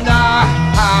the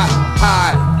night,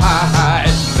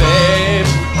 babe.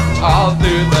 All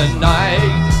through the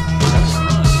night.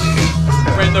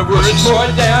 When the words pour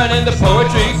down and the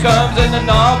poetry comes and the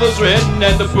novel's written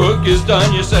and the book is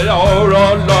done, you say, oh,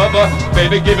 lover,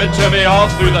 baby, give it to me all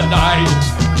through the night.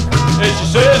 And she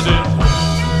says it.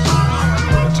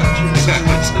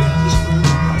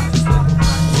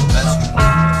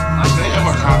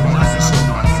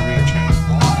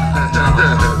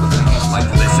 Like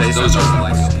they say, those are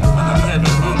like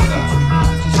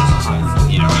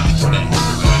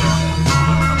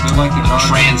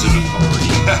transit authority.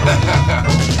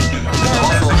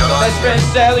 Best friend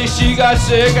Sally, she got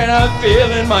sick and I'm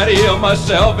feeling mighty ill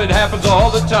myself. It happens all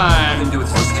the time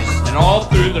and all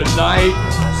through the night.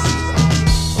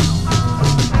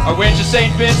 I went to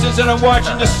St. Vincent's and I'm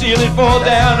watching the ceiling fall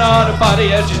down on her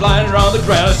body as she's lying around the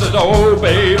ground. I said, oh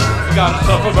babe, you gotta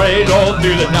suffer right all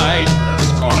through the night.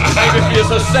 Baby feels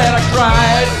so sad I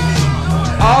cried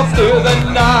all through the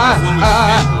night.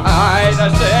 I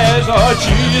says, oh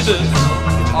Jesus,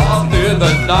 all through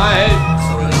the night.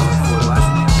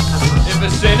 If a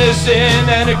sin is sin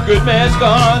and a good man's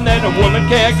gone, then a woman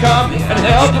can't come and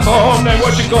help him home. Then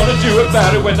what you gonna do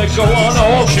about it when they go on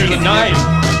all through the night?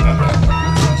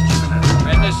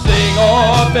 And they sing,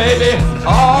 oh baby,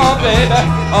 oh baby,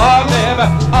 oh baby,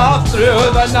 all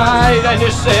through the night. And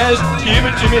it says, give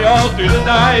it to me all through the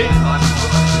night.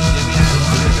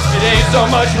 It ain't so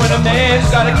much when a man's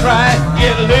gotta cry,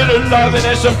 get a little loving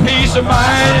and some peace of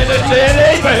mind. And it's in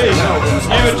it, baby,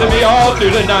 give it to me all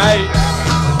through the night.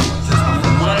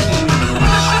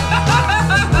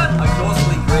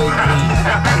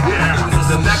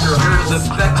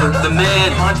 The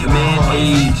man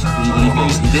aged.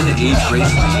 He didn't age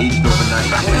gracefully. He aged overnight.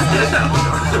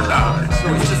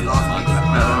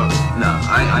 No,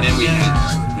 and then we had.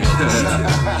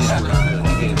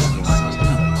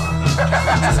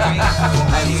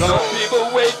 Some people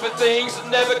wait for things that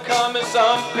never come, and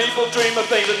some people dream of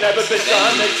things that never been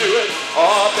done. They do it,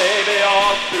 oh baby,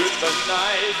 all through the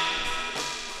night.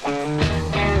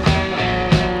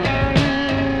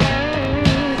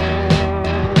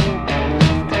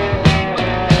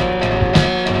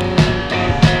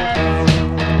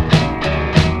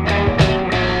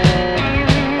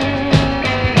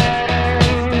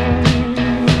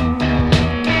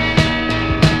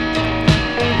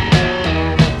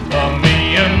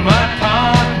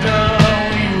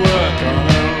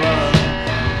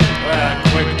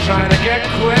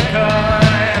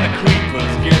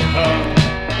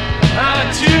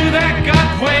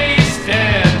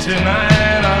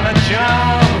 Tonight on a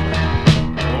job,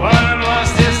 one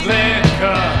lost his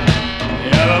liquor, the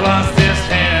other lost his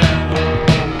hand.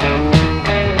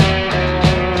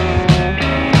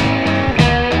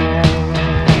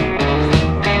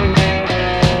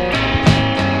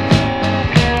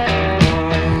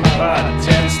 But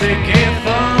 10 sticky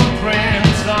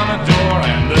thumbprints on the door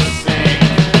and the sink,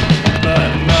 but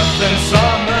nothing saw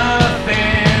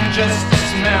nothing, just the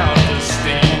smell to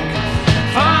stink.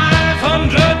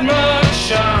 500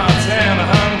 mugshots and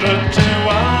 100 to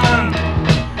 1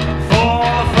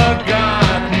 for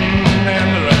forgotten, and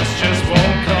the rest just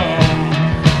won't come.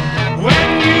 When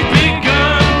you've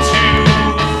begun to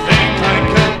think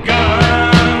like a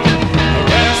gun, the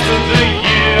rest of the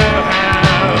year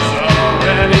has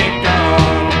already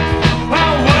gone.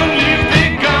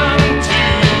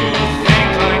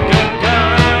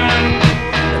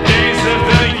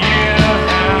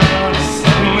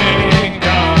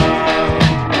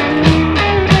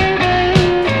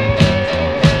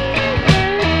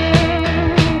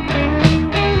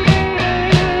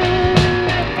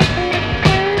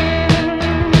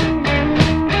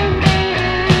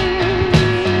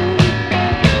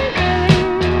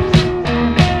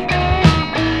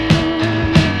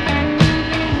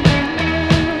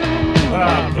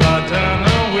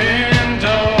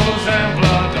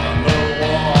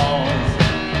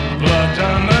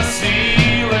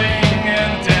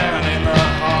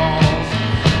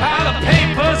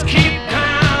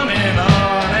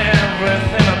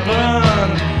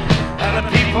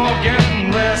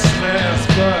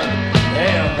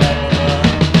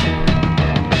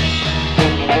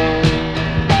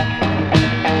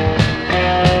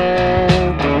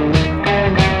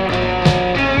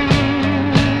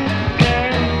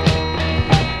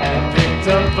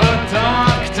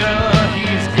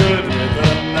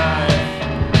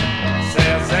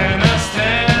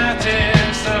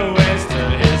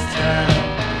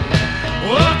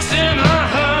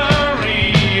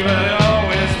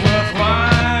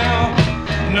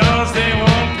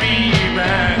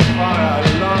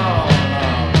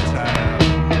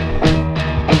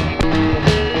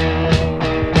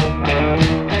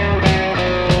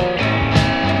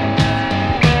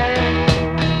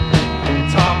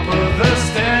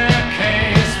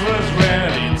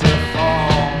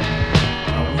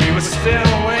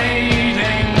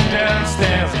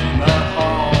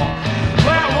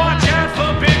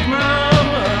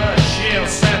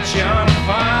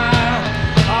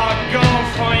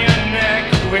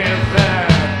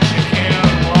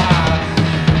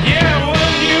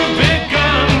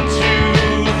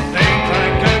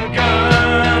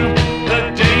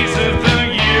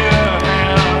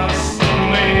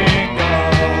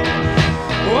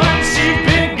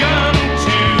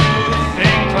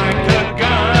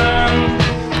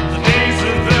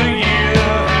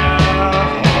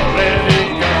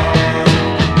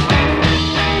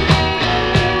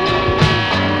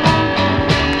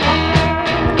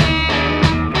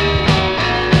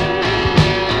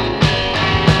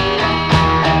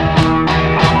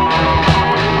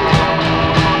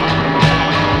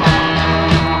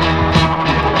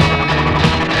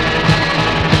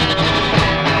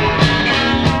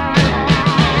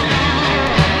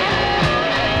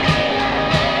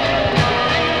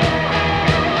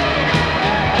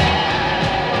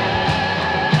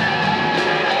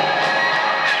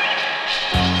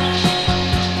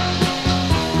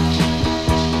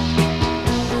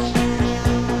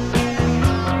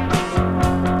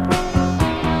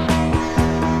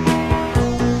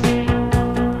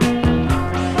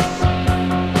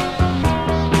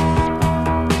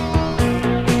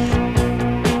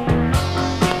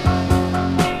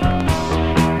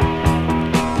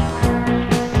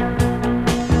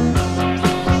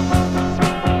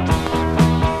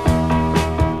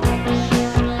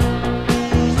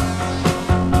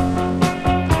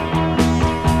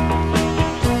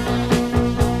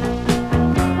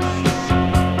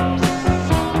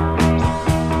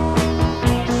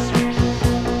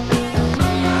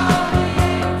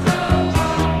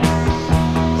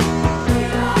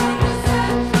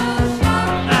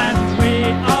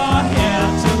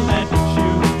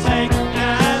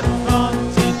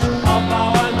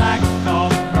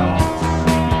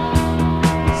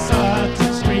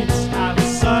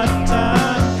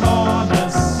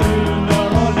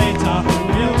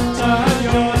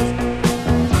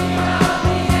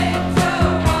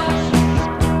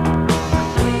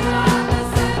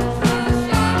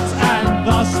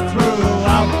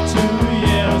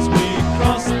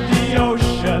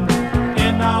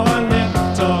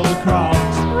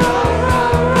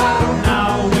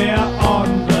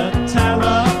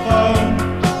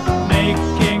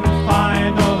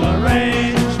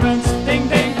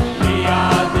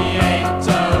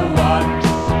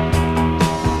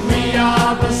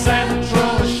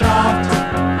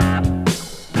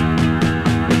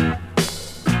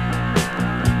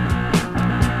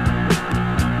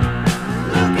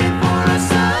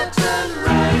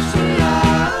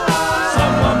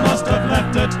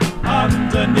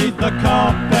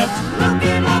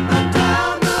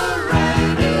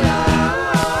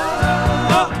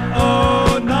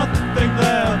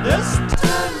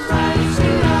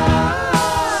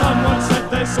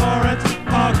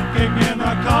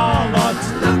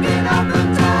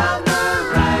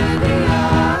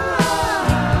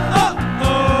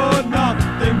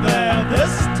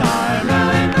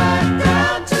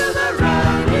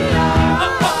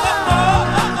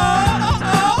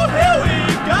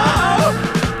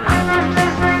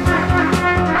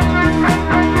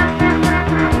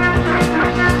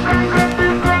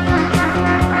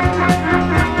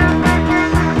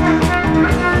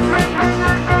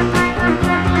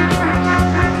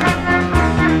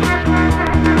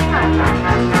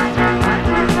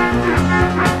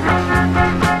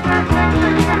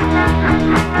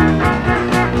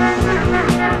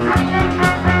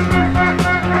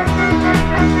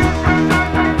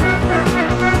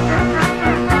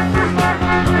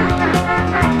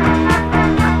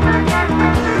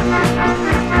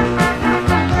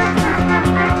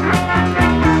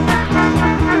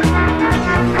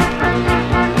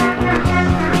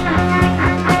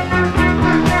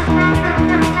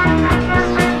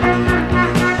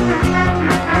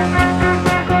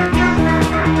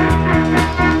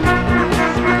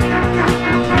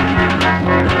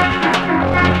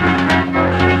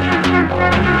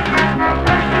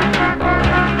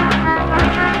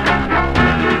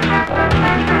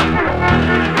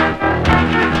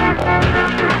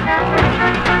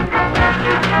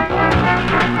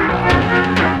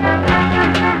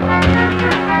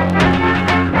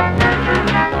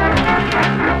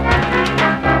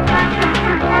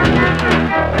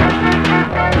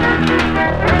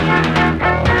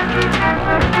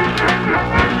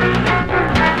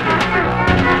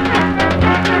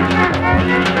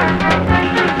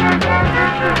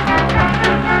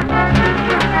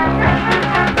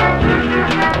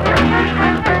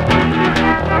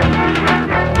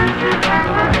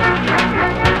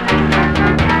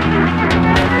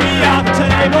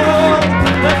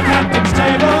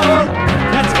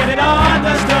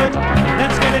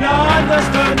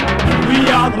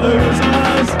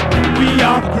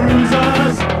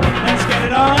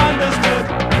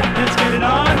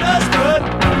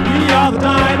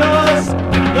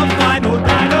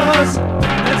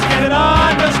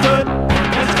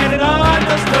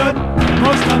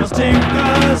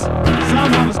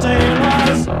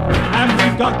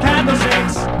 got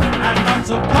candlesticks and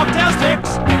lots of cocktail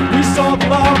sticks. We saw the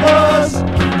lovers,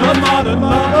 the modern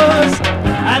lovers,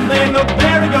 and they looked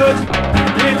very good.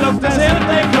 They looked as if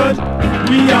they could.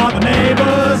 We are the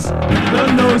neighbors,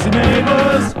 the nosy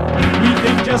neighbors. We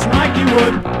think just like you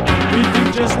would. We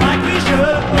think just like we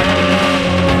should.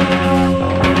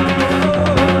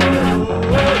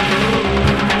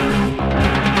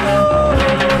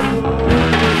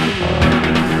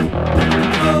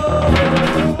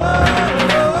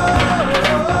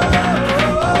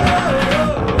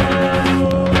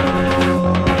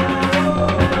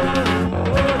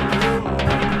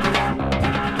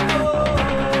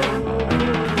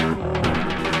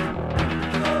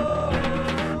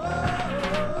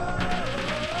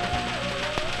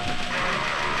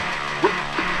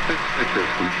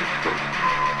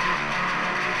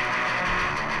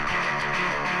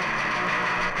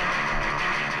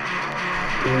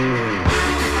 Oh,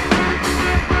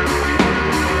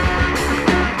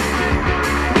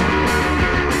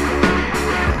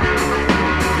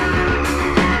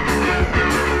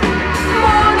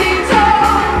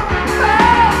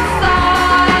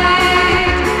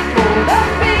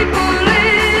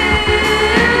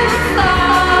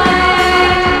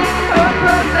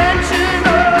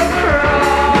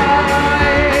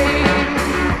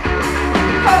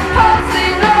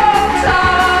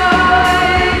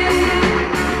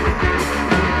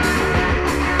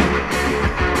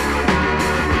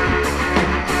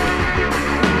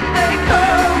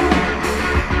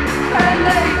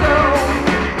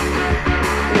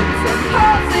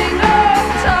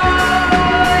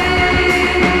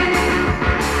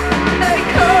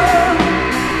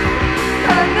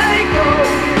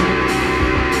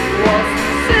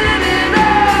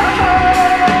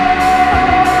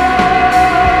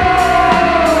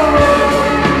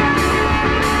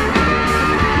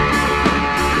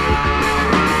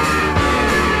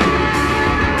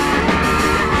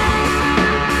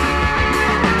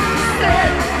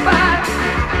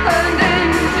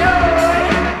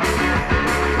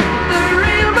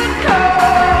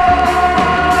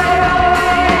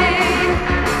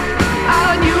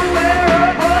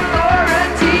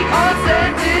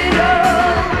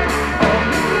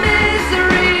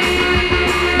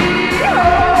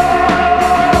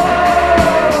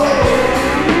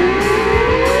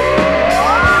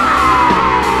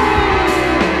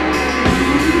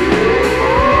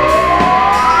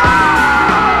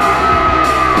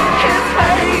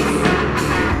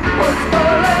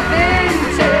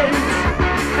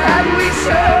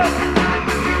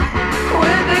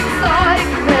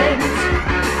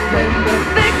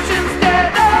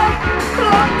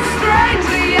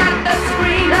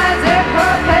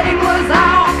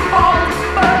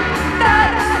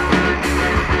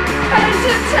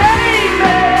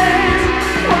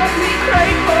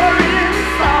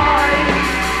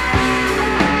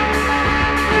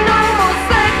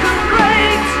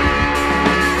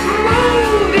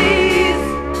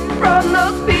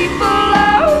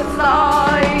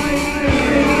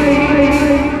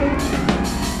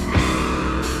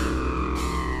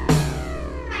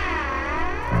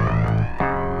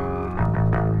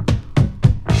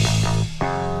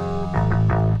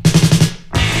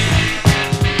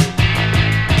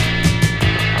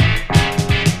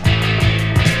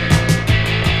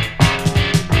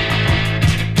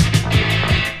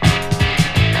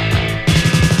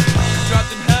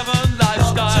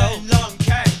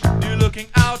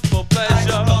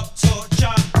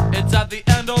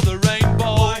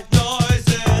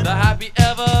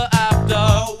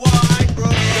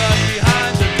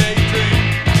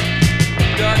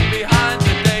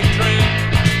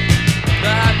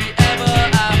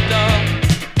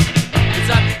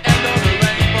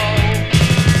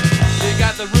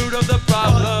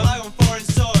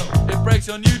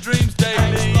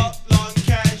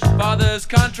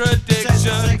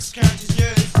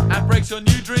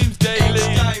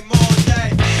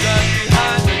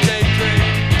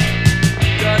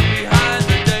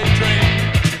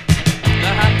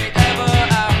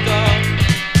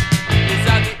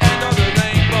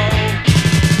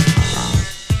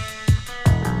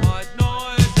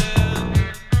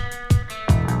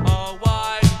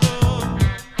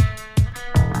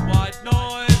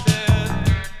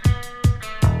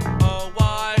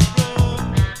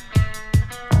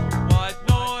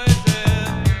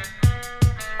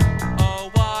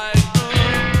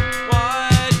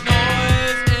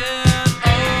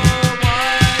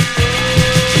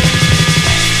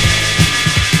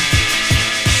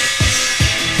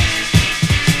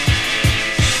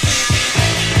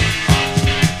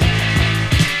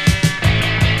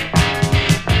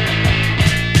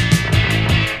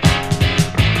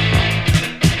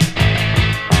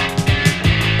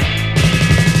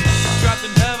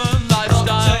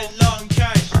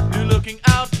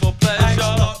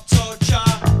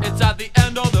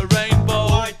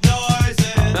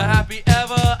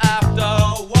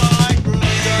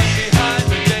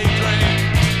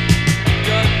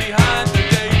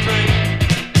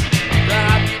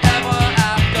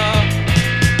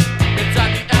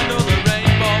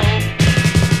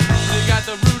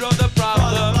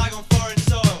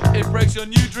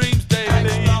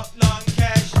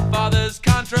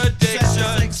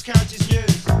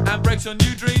 your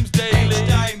new dreams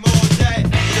daily.